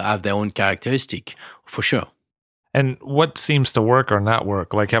 they all have their own characteristic, for sure. And what seems to work or not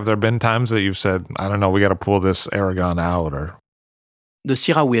work? Like, have there been times that you've said, I don't know, we got to pull this Aragon out? Or the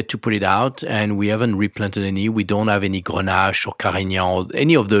Syrah, we had to put it out, and we haven't replanted any. We don't have any Grenache or Carignan or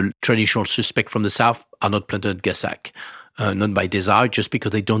any of the traditional suspects from the south are not planted Gassac. Not by desire, just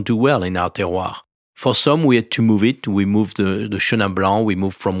because they don't do well in our terroir. For some, we had to move it. We moved the Chenin Blanc. We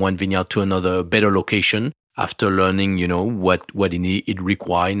moved from one vineyard to another, better location after learning, what it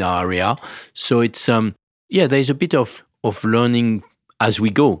requires in our area. So it's, there's a bit of learning as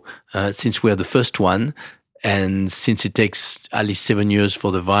we go, since we are the first one, and since it takes at least 7 years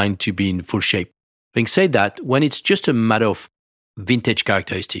for the vine to be in full shape. Having said that, when it's just a matter of vintage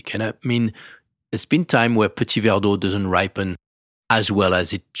characteristic, and I mean, there's been time where Petit Verdot doesn't ripen as well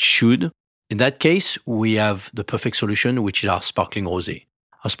as it should. In that case, we have the perfect solution, which is our sparkling rosé.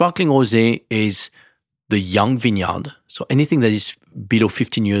 Our sparkling rosé is the young vineyard. So anything that is below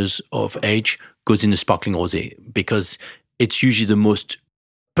 15 years of age goes in the sparkling rosé because it's usually the most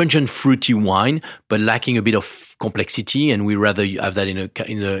pungent, fruity wine, but lacking a bit of complexity, and we rather have that in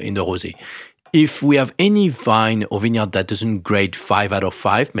the rosé. If we have any vine or vineyard that doesn't grade 5 out of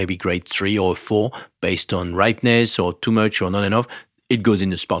 5, maybe grade 3 or 4, based on ripeness or too much or not enough, it goes in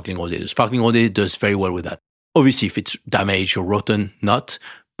the sparkling rosé. The sparkling rosé does very well with that. Obviously, if it's damaged or rotten, not.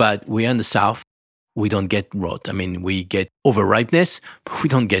 But we're in the South, we don't get rot. I mean, we get over ripeness, but we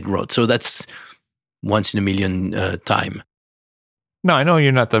don't get rot. So that's once in a million time. No, I know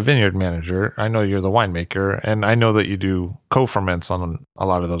you're not the vineyard manager. I know you're the winemaker, and I know that you do co-ferments on a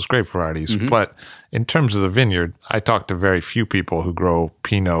lot of those grape varieties. Mm-hmm. But in terms of the vineyard, I talk to very few people who grow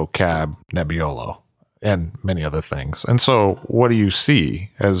Pinot, Cab, Nebbiolo, and many other things. And so what do you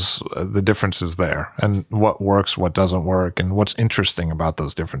see as the differences there, and what works, what doesn't work, and what's interesting about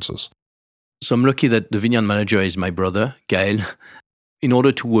those differences? So I'm lucky that the vineyard manager is my brother, Gael. In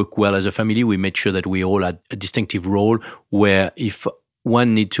order to work well as a family, we made sure that we all had a distinctive role where if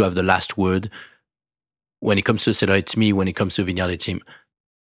one needs to have the last word, when it comes to cellar, it's me. When it comes to vineyard, it's him.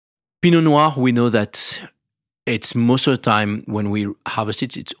 Pinot Noir, we know that it's most of the time when we harvest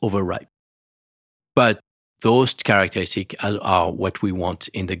it, it's overripe. But those characteristics are what we want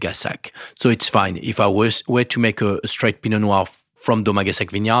in the Gassac. So it's fine. If I were to make a straight Pinot Noir from Doma Gassac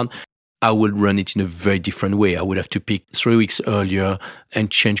vineyard, I would run it in a very different way. I would have to pick 3 weeks earlier and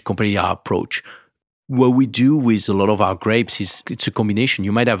change completely our approach. What we do with a lot of our grapes is it's a combination.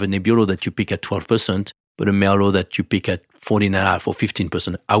 You might have a Nebbiolo that you pick at 12%, but a Merlot that you pick at 14.5% or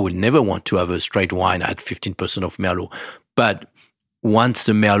 15%. I would never want to have a straight wine at 15% of Merlot. But once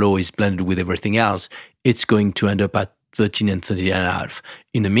the Merlot is blended with everything else, it's going to end up at 13 and 13.5.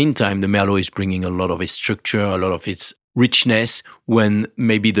 In the meantime, the Merlot is bringing a lot of its structure, a lot of its richness, when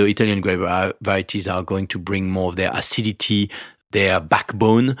maybe the Italian grape varieties are going to bring more of their acidity, their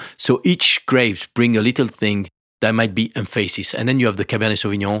backbone. So each grapes bring a little thing that might be emphasis. And then you have the Cabernet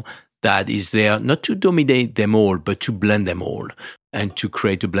Sauvignon that is there not to dominate them all, but to blend them all and to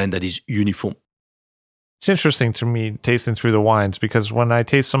create a blend that is uniform. It's interesting to me tasting through the wines because when I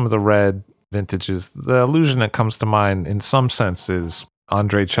taste some of the red vintages, the illusion that comes to mind in some sense is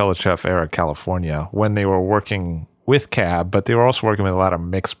Andrei Chelychev era California, when they were working with Cab, but they were also working with a lot of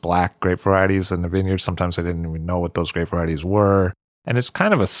mixed black grape varieties in the vineyard. Sometimes they didn't even know what those grape varieties were. And it's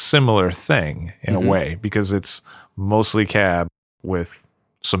kind of a similar thing in a way because it's mostly Cab with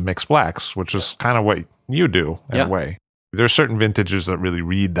some mixed blacks, which is kind of what you do in a way. There's certain vintages that really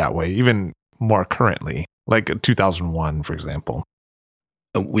read that way, even more currently, like 2001, for example.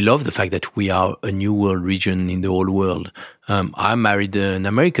 We love the fact that we are a new world region in the whole world. I married an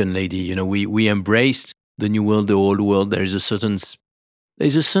American lady. You know, we embraced the new world, the old world. There's a certain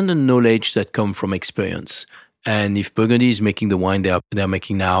knowledge that comes from experience. And if Burgundy is making the wine they're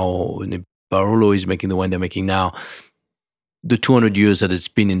making now, or Barolo is making the wine they're making now, the 200 years that it's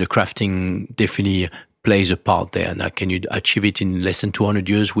been in the crafting definitely plays a part there. Now, can you achieve it in less than 200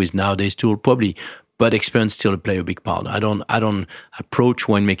 years with nowadays tool? Probably, but experience still play a big part. I don't approach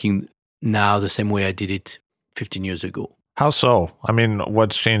winemaking now the same way I did it 15 years ago. How so? I mean,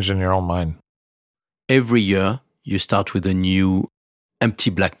 what's changed in your own mind? Every year, you start with a new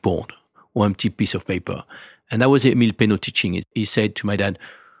empty blackboard or empty piece of paper. And that was Emile Pénaud teaching it. He said to my dad,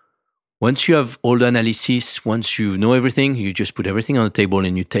 once you have all the analysis, once you know everything, you just put everything on the table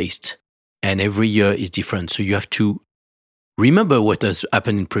and you taste. And every year is different. So you have to remember what has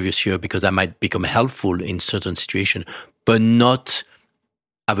happened in previous year because that might become helpful in certain situation, but not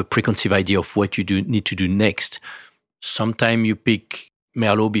have a preconceived idea of what you need to do next. Sometimes you pick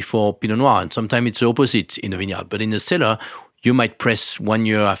Merlot before Pinot Noir, and sometimes it's the opposite in the vineyard. But in the cellar, you might press 1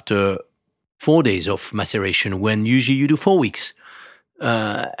 year after 4 days of maceration, when usually you do 4 weeks.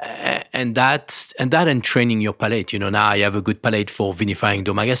 And training your palate. You know, now I have a good palate for vinifying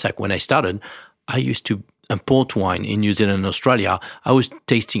Doma Gassac. When I started, I used to import wine in New Zealand and Australia. I was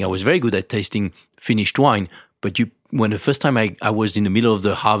very good at tasting finished wine. But when the first time I was in the middle of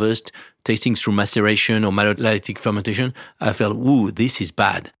the harvest, tasting through maceration or malolactic fermentation, I felt, ooh, this is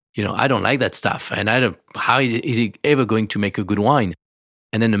bad. You know, I don't like that stuff. And how is it ever going to make a good wine?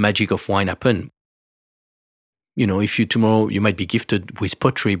 And then the magic of wine happened. You know, if tomorrow you might be gifted with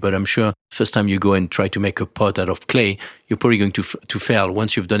pottery, but I'm sure first time you go and try to make a pot out of clay, you're probably going to fail.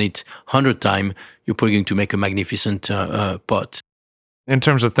 Once you've done it 100 times, you're probably going to make a magnificent pot. In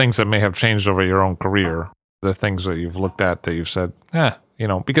terms of things that may have changed over your own career, the things that you've looked at that you've said,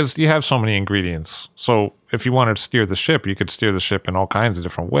 because you have so many ingredients. So if you wanted to steer the ship, you could steer the ship in all kinds of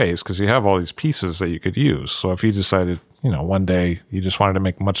different ways because you have all these pieces that you could use. So if you decided, one day you just wanted to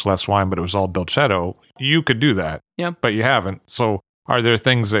make much less wine, but it was all Dolcetto, you could do that. Yeah. But you haven't. So are there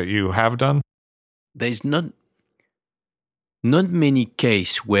things that you have done? There's not many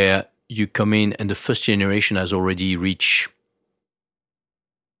cases where you come in and the first generation has already reached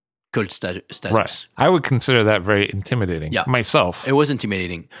cult status. Right. I would consider that very intimidating myself. It was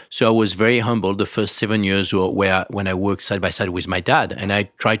intimidating. So I was very humble the first 7 years when I worked side by side with my dad, and I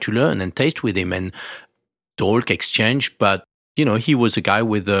tried to learn and taste with him and talk, exchange. But, he was a guy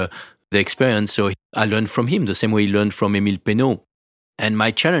with the experience. So I learned from him the same way he learned from Émile Peynaud. And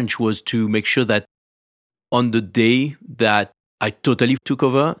my challenge was to make sure that on the day that I totally took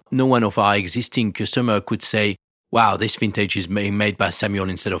over, no one of our existing customer could say, wow, this vintage is made by Samuel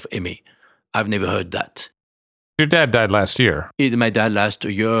instead of Aimé. I've never heard that. Your dad died last year. My dad last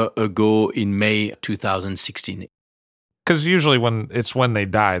a year ago in May 2016. Because usually when they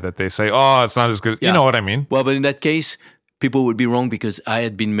die that they say, oh, it's not as good. Yeah. You know what I mean? Well, but in that case, people would be wrong because I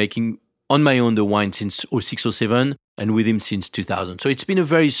had been making on my own the wine since 06, 07 and with him since 2000. So it's been a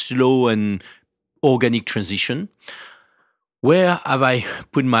very slow and organic transition. Where have I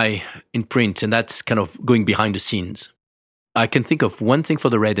put my imprint? And that's kind of going behind the scenes. I can think of one thing for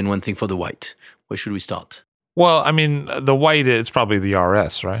the red and one thing for the white. Where should we start? Well, I mean, the white, it's probably the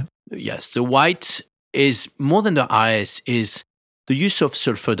RS, right? Yes. The white is more than the RS, is the use of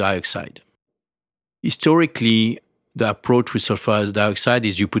sulfur dioxide. Historically, the approach with sulfur dioxide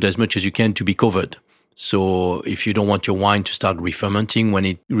is you put as much as you can to be covered. So if you don't want your wine to start re-fermenting when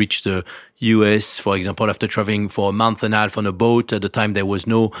it reached the US, for example, after traveling for a month and a half on a boat, at the time there was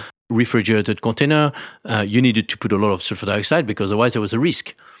no refrigerated container, you needed to put a lot of sulfur dioxide because otherwise there was a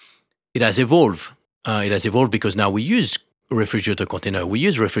risk. It has evolved. Because now we use refrigerator container, we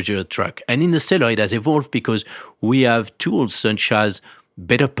use refrigerator truck. And in the cellar, it has evolved because we have tools such as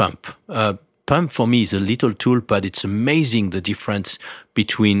better pump. Pump for me is a little tool, but it's amazing the difference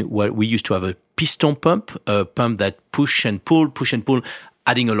between what we used to have a piston pump, a pump that push and pull,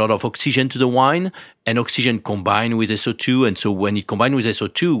 adding a lot of oxygen to the wine, and oxygen combined with SO2. And so when it combined with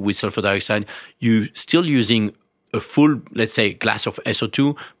SO2, with sulfur dioxide, you're still using a full, let's say, glass of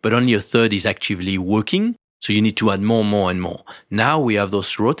SO2, but only a third is actively working. So you need to add more and more. Now we have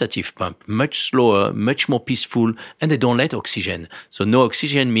those rotative pump, much slower, much more peaceful, and they don't let oxygen. So no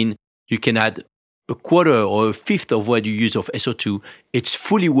oxygen means you can add a quarter or a fifth of what you use of SO2. It's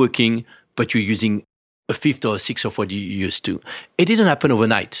fully working, but you're using a fifth or a sixth of what you used to. It didn't happen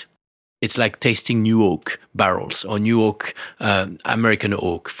overnight. It's like tasting new oak barrels or new oak, American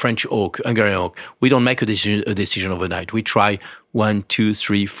oak, French oak, Hungarian oak. We don't make a decision overnight. We try 1, 2,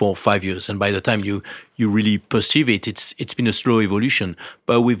 3, 4, 5 years. And by the time you really perceive it, it's been a slow evolution.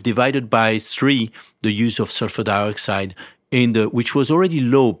 But we've divided by 3 the use of sulfur dioxide which was already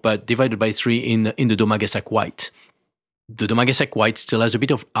low, but divided by 3 in the Domagessac white. The Domagessac white still has a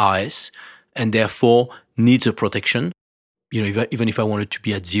bit of RS and therefore needs a protection. Even if I wanted to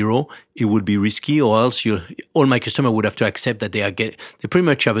be at 0, it would be risky, or else all my customers would have to accept that they pretty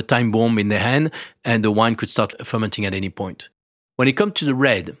much have a time bomb in their hand and the wine could start fermenting at any point. When it comes to the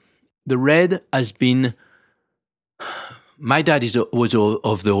red has been, my dad was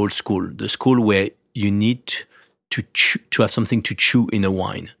of the old school, the school where you need to have something to chew in a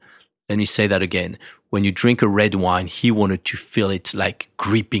wine. Let me say that again. When you drink a red wine, he wanted to feel it like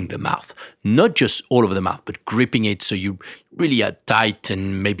gripping the mouth. Not just all over the mouth, but gripping it so you really are tight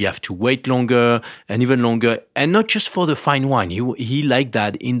and maybe have to wait longer and even longer. And not just for the fine wine. He liked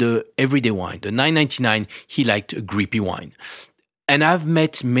that in the everyday wine. The 999, he liked a grippy wine. And I've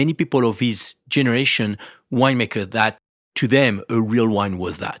met many people of his generation, winemaker, that to them, a real wine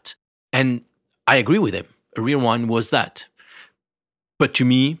was that. And I agree with them. A real wine was that. But to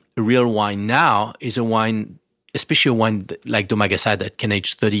me, a real wine now is a wine, especially a wine like Domagessac that can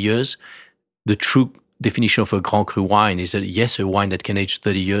age 30 years. The true definition of a Grand Cru wine is a wine that can age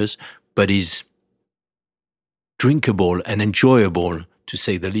 30 years, but is drinkable and enjoyable, to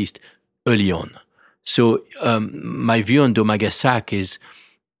say the least, early on. So my view on Domagessac is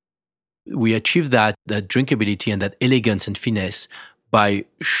we achieve that drinkability and that elegance and finesse by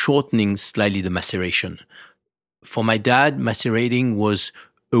shortening slightly the maceration. For my dad, macerating was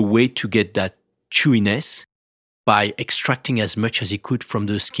a way to get that chewiness by extracting as much as he could from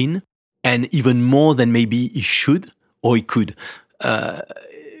the skin, and even more than maybe he should or he could.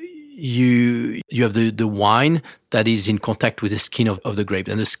 You have the wine that is in contact with the skin of the grape,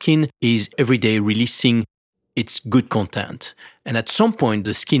 and the skin is every day releasing it's good content. And at some point,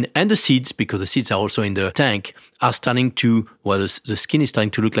 the skin and the seeds, because the seeds are also in the tank, are starting to, the skin is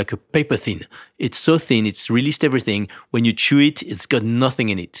starting to look like a paper thin. It's so thin, it's released everything. When you chew it, it's got nothing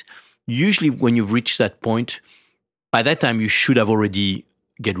in it. Usually when you've reached that point, by that time, you should have already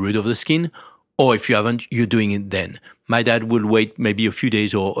get rid of the skin. Or if you haven't, you're doing it then. My dad would wait maybe a few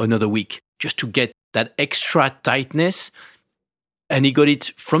days or another week just to get that extra tightness. And he got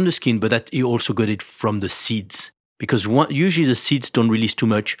it from the skin, but that he also got it from the seeds. Because usually the seeds don't release too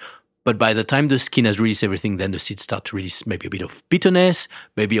much, but by the time the skin has released everything, then the seeds start to release maybe a bit of bitterness,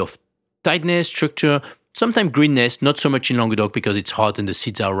 maybe of tightness, structure, sometimes greenness, not so much in Languedoc because it's hot and the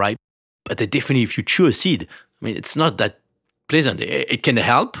seeds are ripe. But they definitely, if you chew a seed, I mean, it's not that pleasant. It can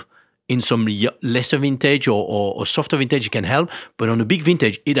help in some lesser vintage or softer vintage, it can help, but on a big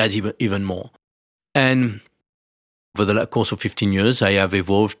vintage, it adds even more. And over the course of 15 years, I have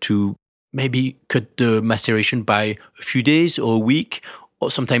evolved to maybe cut the maceration by a few days or a week,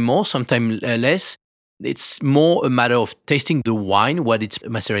 or sometimes more, sometimes less. It's more a matter of tasting the wine, what it's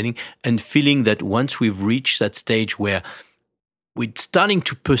macerating, and feeling that once we've reached that stage where we're starting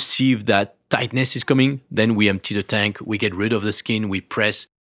to perceive that tightness is coming, then we empty the tank, we get rid of the skin, we press,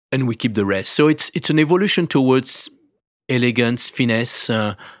 and we keep the rest. So it's an evolution towards elegance, finesse,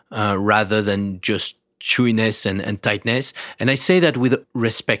 rather than just chewiness and tightness. And I say that with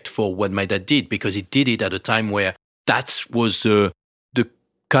respect for what my dad did, because he did it at a time where that was the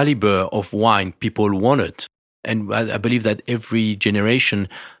caliber of wine people wanted. And I believe that every generation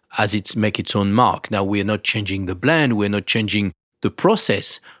has make its own mark. Now, we're not changing the blend, we're not changing the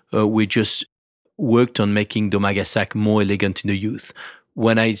process. We just worked on making Dommagassac more elegant in the youth.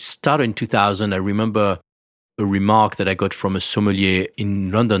 When I started in 2000, I remember a remark that I got from a sommelier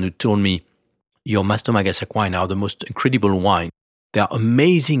in London who told me, your Mas Dommagassac wine are the most incredible wine. They are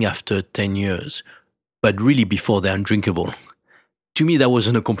amazing after 10 years, but really before they're undrinkable. To me, that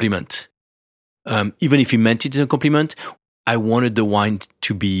wasn't a compliment. Even if he meant it as a compliment, I wanted the wine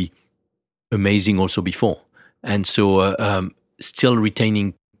to be amazing also before. And so still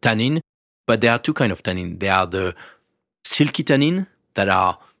retaining tannin, but there are two kinds of tannin. There are the silky tannin that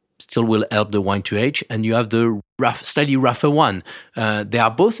are still will help the wine to age, and you have the slightly rougher one. They are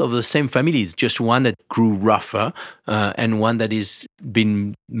both of the same families, just one that grew rougher and one that is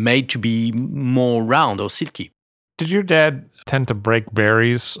been made to be more round or silky. Did your dad tend to break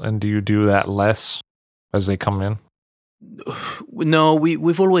berries, and do you do that less as they come in? No,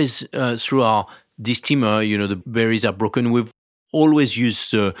 we've always, through our distimmer, the berries are broken. We've always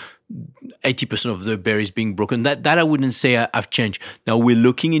used 80% of the berries being broken. That I wouldn't say I've changed. Now we're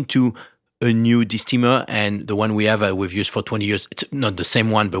looking into a new distimmer, and the one we have, we've used for 20 years. It's not the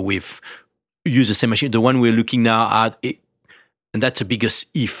same one, but we've used the same machine. The one we're looking now at, and that's the biggest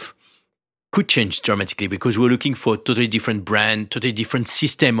if, could change dramatically because we're looking for a totally different brand, totally different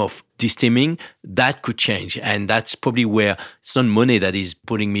system of distimming. That could change. And that's probably where it's not money that is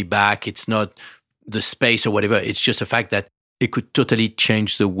pulling me back. It's not the space or whatever. It's just the fact that it could totally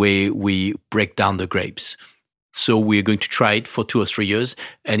change the way we break down the grapes. So we're going to try it for 2 or 3 years.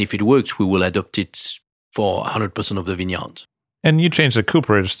 And if it works, we will adopt it for 100% of the vineyard. And you changed the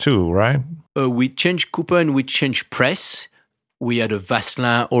cooperage too, right? We changed cooper and we changed press. We had a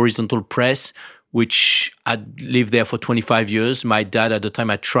Vasselin horizontal press, which had lived there for 25 years. My dad, at the time,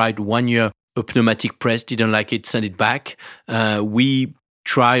 had tried 1 year a pneumatic press, didn't like it, sent it back. We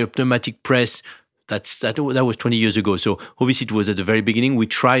tried a pneumatic press. That was 20 years ago. So obviously it was at the very beginning. We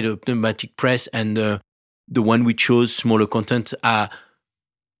tried a pneumatic press, and the one we chose, smaller content, I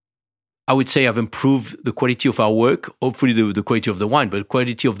would say I've improved the quality of our work, hopefully the quality of the wine, but the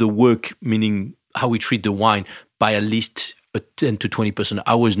quality of the work, meaning how we treat the wine, by at least 10 to 20%.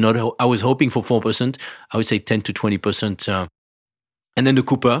 I was hoping for 4%. I would say 10 to 20%. And then the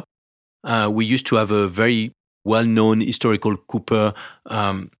cooper, we used to have a very well-known historical cooper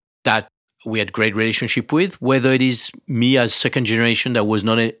that we had great relationship with. Whether it is me as second generation that was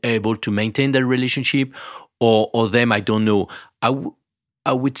not able to maintain that relationship, or them, I don't know.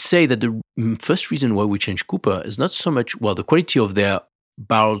 I would say that the first reason why we changed cooper is not so much the quality of their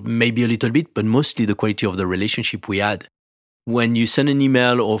barrel, maybe a little bit, but mostly the quality of the relationship we had. When you send an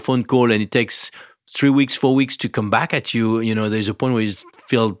email or phone call and it takes 3 weeks, 4 weeks to come back at you, there's a point where you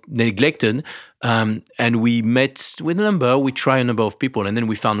feel neglected. And we met with we tried a number of people, and then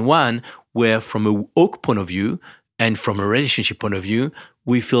we found one where from a oak point of view and from a relationship point of view,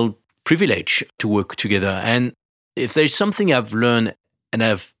 we feel privileged to work together. And if there's something I've learned, and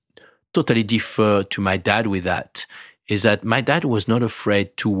I've totally differ to my dad with that, is that my dad was not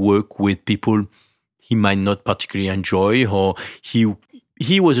afraid to work with people he might not particularly enjoy, or he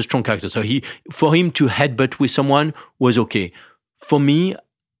he was a strong character. So for him to headbutt with someone was okay. For me,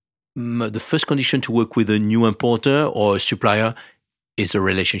 the first condition to work with a new importer or a supplier is a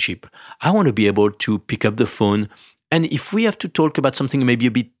relationship. I want to be able to pick up the phone. And if we have to talk about something maybe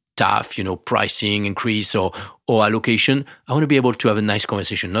a bit tough, pricing increase or allocation, I want to be able to have a nice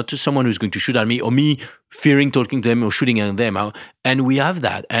conversation, not to someone who's going to shoot at me or me fearing talking to them or shooting at them. And we have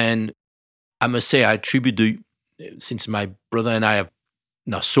that. And I must say, I attribute since my brother and I have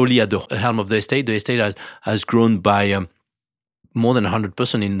now solely at the helm of the estate has grown by more than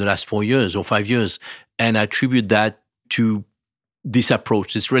 100% in the last 4 years or 5 years. And I attribute that to this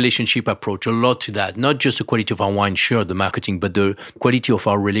approach, this relationship approach, a lot to that. Not just the quality of our wine, sure, the marketing, but the quality of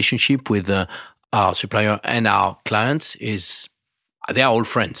our relationship with our supplier and our clients they are all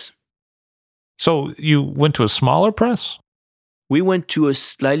friends. So you went to a smaller press? We went to a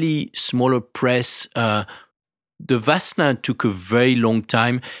slightly smaller press. The Vasselin took a very long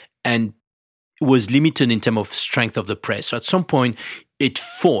time and was limited in terms of strength of the press. So at some point, it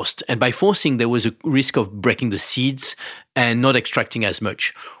forced, and by forcing, there was a risk of breaking the seeds and not extracting as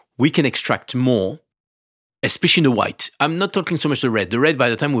much. We can extract more, especially in the white. I'm not talking so much the red. The red,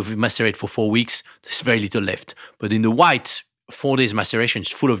 by the time we've macerated for 4 weeks, there's very little left. But in the white, 4 days maceration is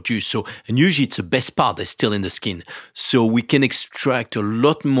full of juice. And usually it's the best part that's still in the skin. So we can extract a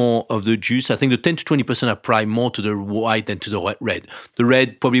lot more of the juice. I think the 10 to 20% apply more to the white than to the red. The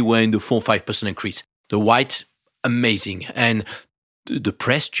red probably were in the 4-5% increase. The white, amazing. And the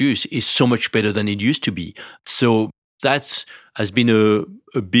pressed juice is so much better than it used to be. So that has been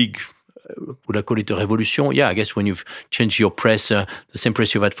a big, would I call it a revolution? Yeah, I guess when you've changed your press, the same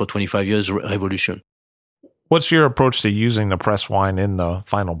press you've had for 25 years, revolution. What's your approach to using the pressed wine in the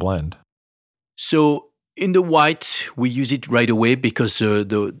final blend? So in the white, we use it right away because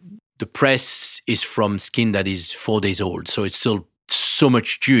the press is from skin that is 4 days old. So it's still so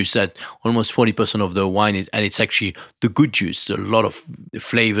much juice that almost 40% of the wine and it's actually the good juice, a lot of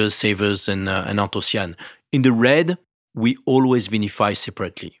flavors, savors, and anthocyane. In the red, we always vinify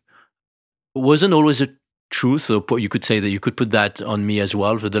separately. It wasn't always a truth, so you could say that you could put that on me as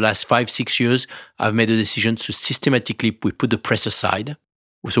well. For the last 5-6 years, I've made a decision to systematically we put the press aside.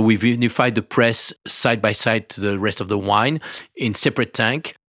 So we vinified the press side by side to the rest of the wine in separate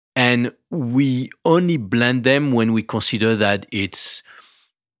tank. And we only blend them when we consider that it's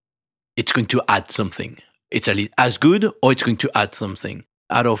going to add something. It's at least as good or it's going to add something.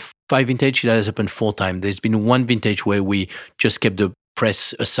 Out of 5 vintage, that has happened 4 times. There's been 1 vintage where we just kept the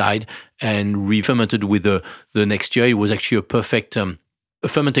press aside and re-fermented with the next year. It was actually a perfect a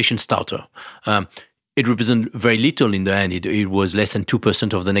fermentation starter. It represented very little in the end. It was less than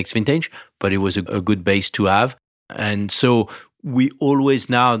 2% of the next vintage, but it was a good base to have. And so we always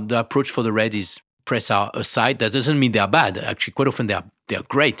now, the approach for the red is press are aside. That doesn't mean they are bad. Actually, quite often they are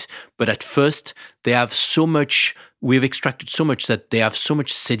great. But at first, they have so much, we've extracted so much that they have so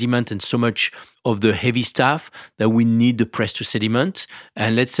much sediment and so much of the heavy stuff that we need the press to sediment.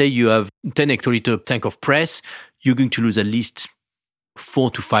 And let's say you have 10 hectoliter tank of press, you're going to lose at least 4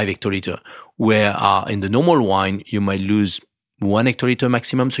 to 5 hectoliter. Where in the normal wine, you might lose 1 hectoliter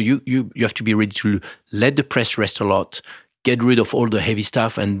maximum. So you have to be ready to let the press rest a lot, get rid of all the heavy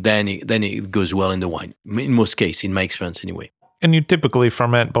stuff, and then it goes well in the wine. In most cases, in my experience anyway. And you typically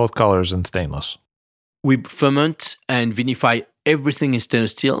ferment both colors in stainless? We ferment and vinify everything in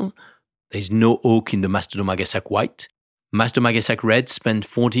stainless steel. There's no oak in the Mas de Domagasac white. Mas de Domagasac red spent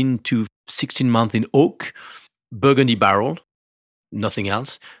 14 to 16 months in oak, Burgundy barrel, nothing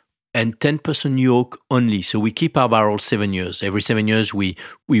else, and 10% new oak only. So we keep our barrels 7 years. Every 7 years, we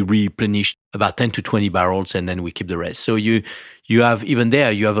replenish about 10 to 20 barrels, and then we keep the rest. So you have, even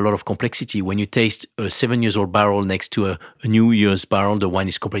there, you have a lot of complexity. When you taste a 7-year-old barrel next to a New Year's barrel, the wine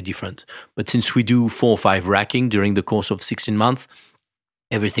is completely different. But since we do 4 or 5 racking during the course of 16 months,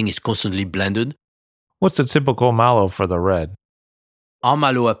 everything is constantly blended. What's the typical malo for the red? Our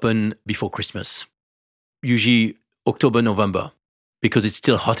malo happen before Christmas, usually October, November, because it's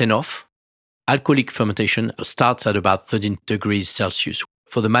still hot enough. Alcoholic fermentation starts at about 13 degrees Celsius.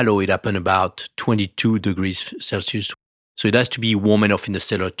 For the malo, it happened about 22 degrees Celsius. So it has to be warm enough in the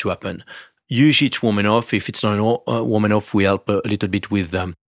cellar to happen. Usually it's warm enough. If it's not warm enough, we help a little bit with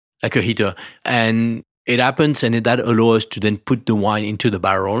like a heater. And it happens, and that allows us to then put the wine into the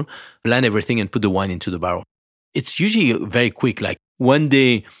barrel, blend everything, and put the wine into the barrel. It's usually very quick. Like one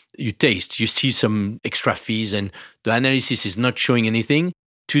day you taste, you see some extra fizz, and the analysis is not showing anything.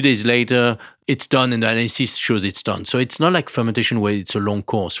 2 days later, it's done, and the analysis shows it's done. So it's not like fermentation where it's a long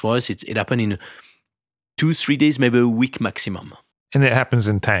course. For us, it happened in 2-3 days, maybe a week maximum. And it happens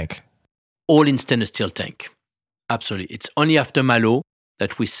in tank? All in stainless steel tank. Absolutely. It's only after malo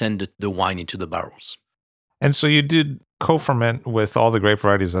that we send the wine into the barrels. And so you did co-ferment with all the grape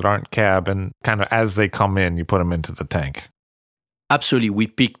varieties that aren't Cab, and kind of as they come in, you put them into the tank. Absolutely. We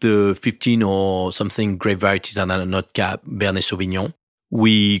pick the 15 or something grape varieties that are not Cab, Bernet Sauvignon.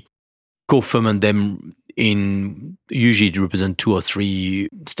 We co-ferment them in, usually it represents 2 or 3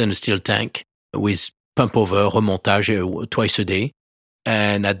 stainless steel tank with pump over, remontage twice a day.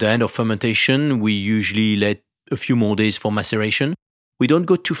 And at the end of fermentation, we usually let a few more days for maceration. We don't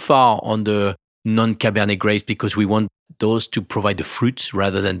go too far on the non-Cabernet grapes because we want those to provide the fruits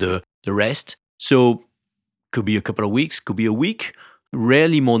rather than the rest. So could be a couple of weeks, could be a week,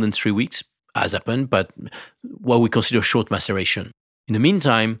 rarely more than 3 weeks, has happened, but what we consider short maceration. In the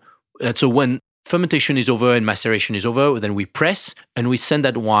meantime, so when fermentation is over and maceration is over, then we press and we send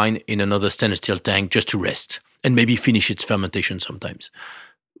that wine in another stainless steel tank just to rest and maybe finish its fermentation sometimes.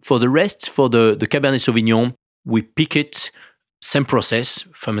 For the rest, for the Cabernet Sauvignon, we pick it, same process,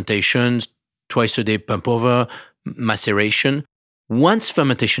 fermentation, twice a day pump over, maceration. Once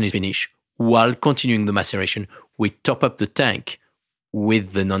fermentation is finished, while continuing the maceration, we top up the tank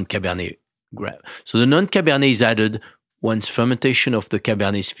with the non-Cabernet grape. So the non-Cabernet is added once fermentation of the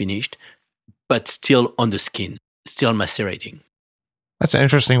Cabernet is finished, but still on the skin, still macerating. That's an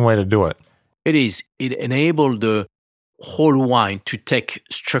interesting way to do it. It is. It enables the whole wine to take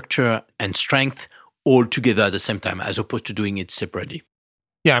structure and strength all together at the same time, as opposed to doing it separately.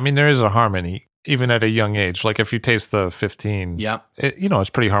 Yeah, I mean, there is a harmony, even at a young age. Like if you taste the 15, it's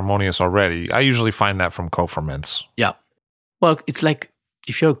pretty harmonious already. I usually find that from co-ferments. Yeah. Well, it's like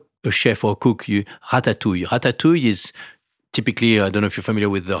if you're a chef or a cook, ratatouille. Ratatouille is typically, I don't know if you're familiar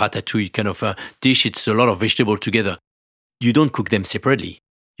with the ratatouille kind of dish. It's a lot of vegetable together. You don't cook them separately.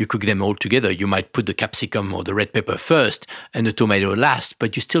 You cook them all together. You might put the capsicum or the red pepper first and the tomato last,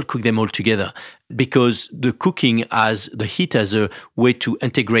 but you still cook them all together because the heat has a way to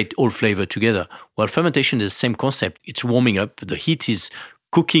integrate all flavor together. While fermentation is the same concept. It's warming up. The heat is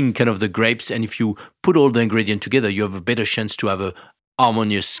cooking kind of the grapes. And if you put all the ingredients together, you have a better chance to have a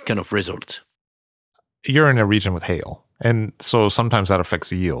harmonious kind of result. You're in a region with hail. And so sometimes that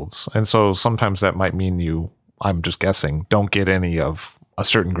affects yields. And so sometimes that might mean you, I'm just guessing, don't get any of a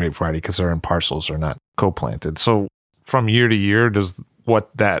certain grape variety because they're in parcels or not co-planted. So from year to year, does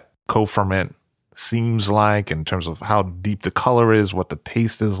what that co-ferment seems like in terms of how deep the color is, what the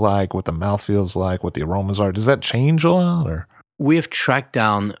taste is like, what the mouth feels like, what the aromas are, does that change a lot? Or? We have tracked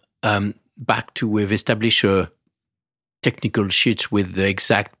down we've established a technical sheets with the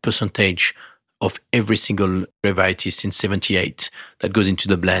exact percentage of every single grape variety since 78 that goes into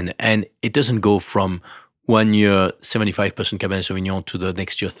the blend. And it doesn't go from 1 year 75% Cabernet Sauvignon to the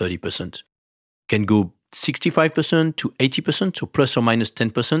next year 30%. Can go 65% to 80%, so plus or minus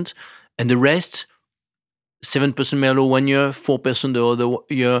 10%. And the rest, 7% Merlot 1 year, 4% the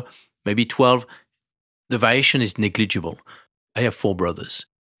other year, maybe 12%. The variation is negligible. I have 4 brothers.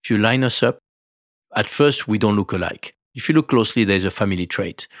 If you line us up, at first we don't look alike. If you look closely, there's a family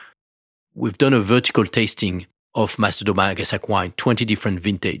trait. We've done a vertical tasting of Mas de Domaine Gaysac wine, 20 different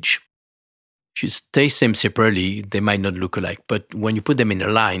vintage. If you taste them separately, they might not look alike. But when you put them in a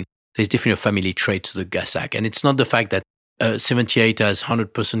line, there's definitely a family trait to the Gaysac. And it's not the fact that 78 has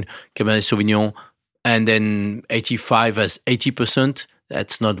 100% Cabernet Sauvignon and then 85 has 80%.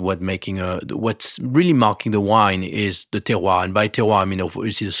 That's not what's really marking the wine is the terroir. And by terroir, I mean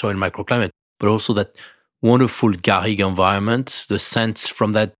obviously the soil microclimate, but also that wonderful garrigue environment, the scents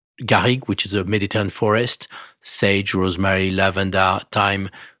from that garrigue, which is a Mediterranean forest, sage, rosemary, lavender, thyme.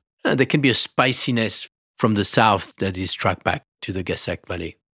 There can be a spiciness from the south that is tracked back to the Gaysac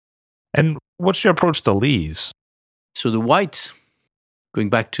Valley. And what's your approach to lees? So the white, going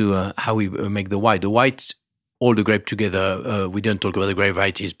back to how we make the white, all the grape together, we don't talk about the grape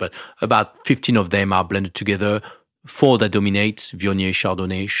varieties, but about 15 of them are blended together. 4 that dominate, Viognier,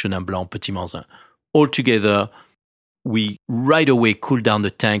 Chardonnay, Chenin Blanc, Petit Merzin. All together, we right away cool down the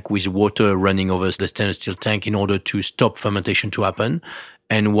tank with water running over the stainless steel tank in order to stop fermentation to happen.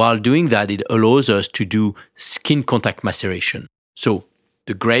 And while doing that, it allows us to do skin contact maceration. So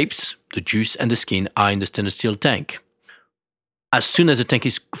the grapes, the juice, and the skin are in the stainless steel tank. As soon as the tank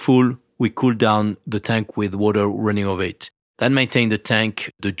is full, we cool down the tank with water running over it. That maintains the tank,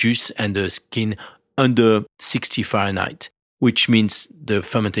 the juice, and the skin under 60 Fahrenheit, which means the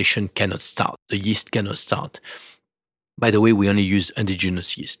fermentation cannot start. The yeast cannot start. By the way, we only use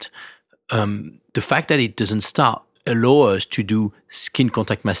indigenous yeast. The fact that it doesn't start allows us to do skin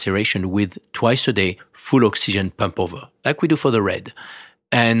contact maceration with twice a day full oxygen pump over, like we do for the red.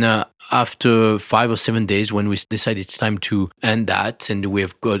 And after 5 or 7 days, when we decided it's time to end that, and we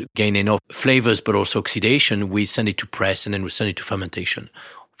have gained enough flavors, but also oxidation, we send it to press, and then we send it to fermentation.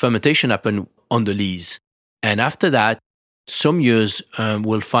 Fermentation happened on the lees. And after that, some years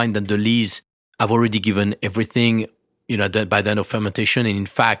we'll find that the lees have already given everything, by the end of fermentation. And in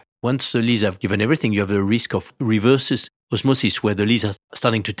fact, once the lees have given everything, you have the risk of reverse osmosis, where the lees are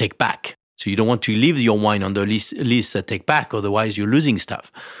starting to take back. So you don't want to leave your wine on the lees that take back, otherwise you're losing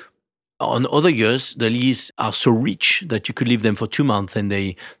stuff. On other years, the lees are so rich that you could leave them for 2 months and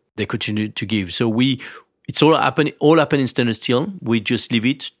they continue to give. So it's all happen in stainless steel. We just leave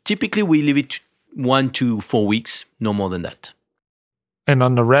it. Typically, we leave it 1 to 4 weeks, no more than that. And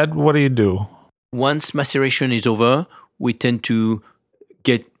on the red, what do you do? Once maceration is over, we tend to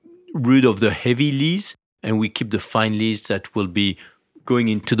get rid of the heavy lees, and we keep the fine lees that will be going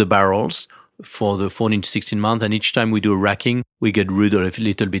into the barrels for the 14 to 16 months. And each time we do a racking, we get rid of a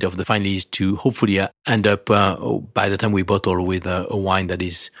little bit of the fine lees to hopefully end up, by the time we bottle, with a wine that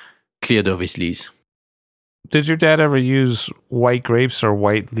is cleared of its lees. Did your dad ever use white grapes or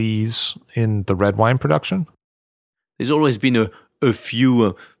white lees in the red wine production? There's always been a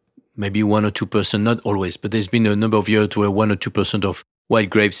few, maybe 1 or 2%, not always, but there's been a number of years where 1 or 2% of white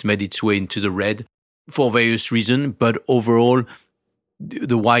grapes made its way into the red for various reasons. But overall,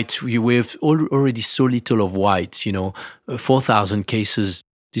 the white, we have already so little of white, 4,000 cases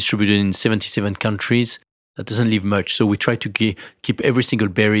distributed in 77 countries. That doesn't leave much. So we try to keep every single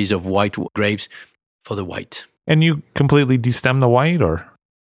berries of white grapes for the white. And you completely destem the white, or?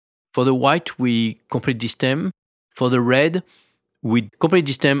 For the white, we completely destem. For the red, we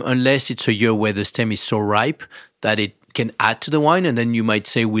completely destem unless it's a year where the stem is so ripe that it can add to the wine. And then you might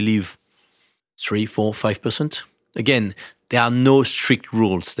say we leave 3, 4, 5%. Again, there are no strict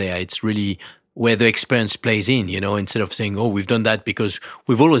rules there. It's really where the experience plays in, instead of saying, oh, we've done that because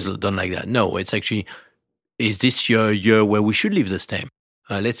we've always done like that. No, it's actually, is this year a year where we should leave the stem?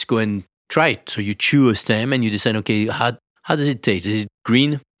 Let's go and try it. So you chew a stem and you decide, okay, how does it taste? Is it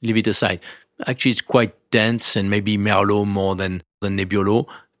green? Leave it aside. Actually, it's quite dense and maybe Merlot more than Nebbiolo,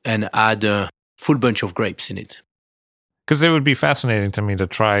 and add a full bunch of grapes in it. Because it would be fascinating to me to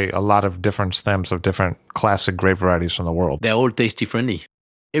try a lot of different stems of different classic grape varieties from the world. They all taste differently.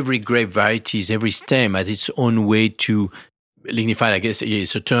 Every grape varieties, every stem has its own way to lignify, I guess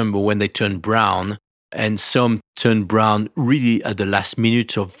it's a term, but when they turn brown, and some turn brown really at the last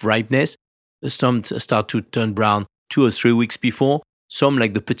minute of ripeness. Some start to turn brown 2 or 3 weeks before. Some,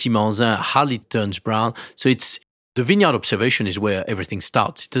 like the Petit Manzin, hardly turns brown. So it's the vineyard observation is where everything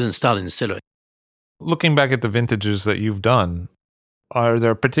starts. It doesn't start in the cellar. Looking back at the vintages that you've done, are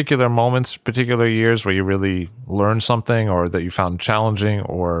there particular moments, particular years where you really learned something, or that you found challenging,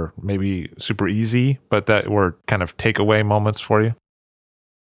 or maybe super easy, but that were kind of takeaway moments for you?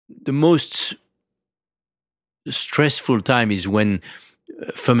 The most stressful time is when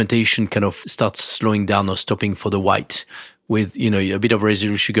fermentation kind of starts slowing down or stopping for the white with, a bit of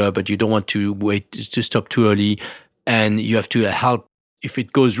residual sugar, but you don't want to wait to stop too early. And you have to help. If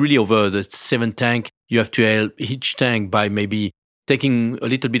it goes really over the 7 tank, you have to help each tank by maybe taking a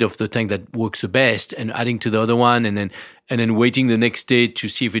little bit of the tank that works the best and adding to the other one, and then waiting the next day to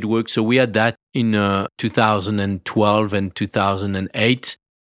see if it works. So we had that in 2012 and 2008.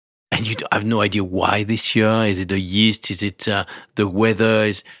 And you have no idea why this year. Is it the yeast? Is it the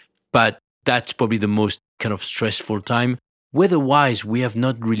weather? But that's probably the most kind of stressful time. Weather-wise, we have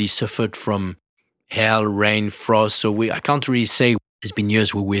not really suffered from hail, rain, frost. So I can't really say. There's been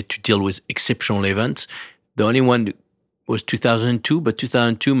years where we had to deal with exceptional events. The only one was 2002. But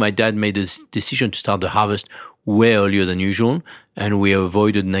 2002, my dad made a decision to start the harvest way earlier than usual. And we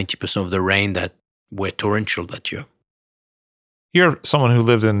avoided 90% of the rain that were torrential that year. You're someone who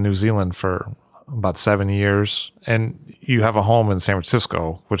lived in New Zealand for about 7 years, and you have a home in San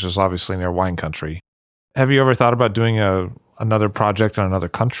Francisco, which is obviously near wine country. Have you ever thought about doing another project in another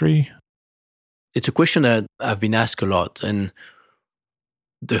country? It's a question that I've been asked a lot, and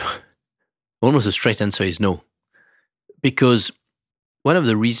almost the straight answer is no. Because one of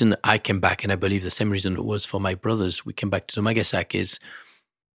the reasons I came back, and I believe the same reason it was for my brothers, we came back to Dommagassac, is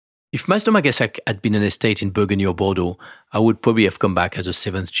if Mas Dommagassac had been an estate in Burgundy or Bordeaux, I would probably have come back as a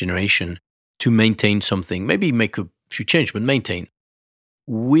 7th generation to maintain something, maybe make a few changes, but maintain.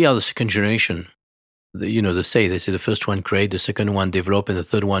 We are the 2nd generation. They say the first one create, the second one develop, and the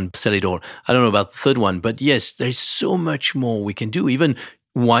third one sell it all. I don't know about the third one, but yes, there is so much more we can do, even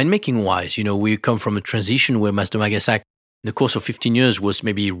winemaking wise. We come from a transition where Mas Dommagassac, in the course of 15 years, was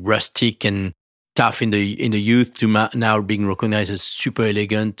maybe rustic and tough in the youth, to now being recognized as super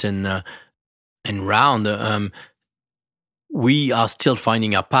elegant and round. we are still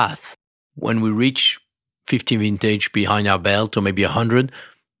finding our path. When we reach 50 vintage behind our belt, or maybe 100,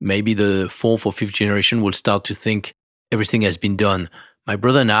 maybe the fourth or fifth generation will start to think everything has been done. My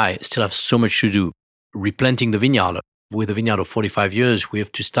brother and I still have so much to do. Replanting the vineyard. With a vineyard of 45 years, we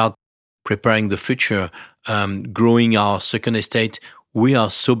have to start preparing the future, growing our second estate. We are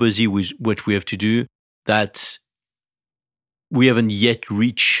so busy with what we have to do that we haven't yet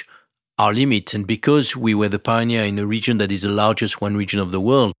reached our limit. And because we were the pioneer in a region that is the largest wine region of the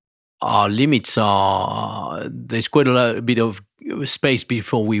world, our limits are, there's quite a bit of space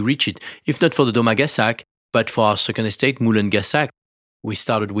before we reach it. If not for the Doma Gassac, but for our second estate, Moulin Gassac, we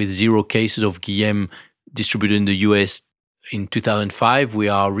started with 0 cases of Guillaume distributed in the US in 2005. We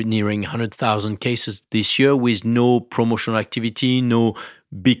are nearing 100,000 cases this year with no promotional activity, no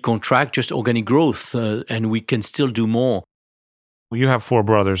big contract, just organic growth. And we can still do more. You have 4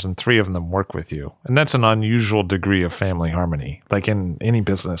 brothers and 3 of them work with you. And that's an unusual degree of family harmony, like in any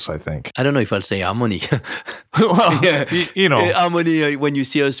business, I think. I don't know if I'll say harmony. Well, yeah. Harmony, when you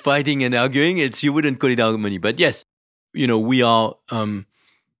see us fighting and arguing, you wouldn't call it harmony. But yes, we are,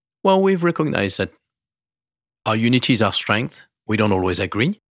 we've recognized that our unity is our strength. We don't always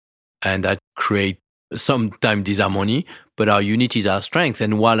agree. And that creates sometimes disharmony, but our unity is our strength.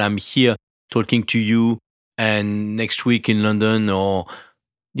 And while I'm here talking to you, and next week in London, or,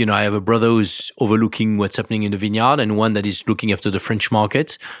 I have a brother who's overlooking what's happening in the vineyard and one that is looking after the French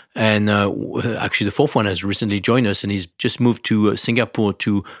market. And actually, the fourth one has recently joined us and he's just moved to Singapore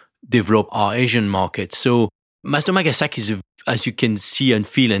to develop our Asian market. So Mas Doma Gassac is, as you can see and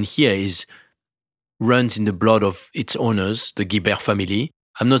feel and hear, runs in the blood of its owners, the Guibert family.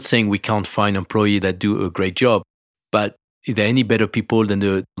 I'm not saying we can't find employees that do a great job, but are there any better people than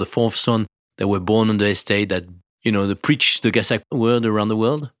the fourth son that were born on the estate that, they preach the Gassac word around the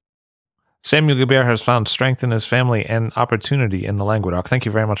world? Samuel Guibert has found strength in his family and opportunity in the Languedoc. Thank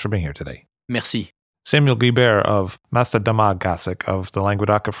you very much for being here today. Merci. Samuel Guibert of Mas Doma Gassac of the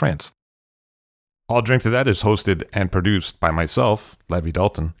Languedoc of France. All Drink to That is hosted and produced by myself, Levi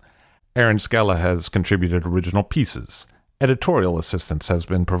Dalton. Aaron Scala has contributed original pieces. Editorial assistance has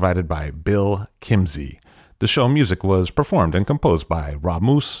been provided by Bill Kimsey. The show music was performed and composed by Rob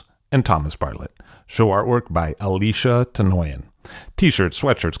Moose and Thomas Bartlett. Show artwork by Alicia Tenoyan. T-shirts,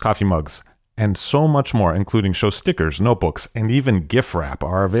 sweatshirts, coffee mugs, and so much more, including show stickers, notebooks, and even gift wrap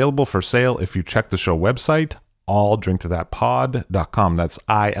are available for sale if you check the show website, alldrinktothatpod.com. That's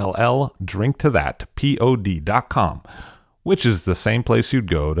ILL drinktothatpod.com, which is the same place you'd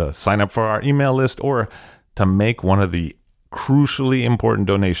go to sign up for our email list or to make one of the crucially important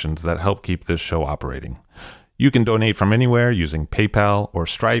donations that help keep this show operating. You can donate from anywhere using PayPal or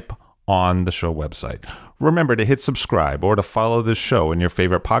Stripe on the show website. Remember to hit subscribe or to follow this show in your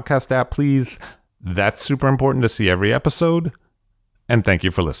favorite podcast app, please. That's super important to see every episode. And thank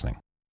you for listening.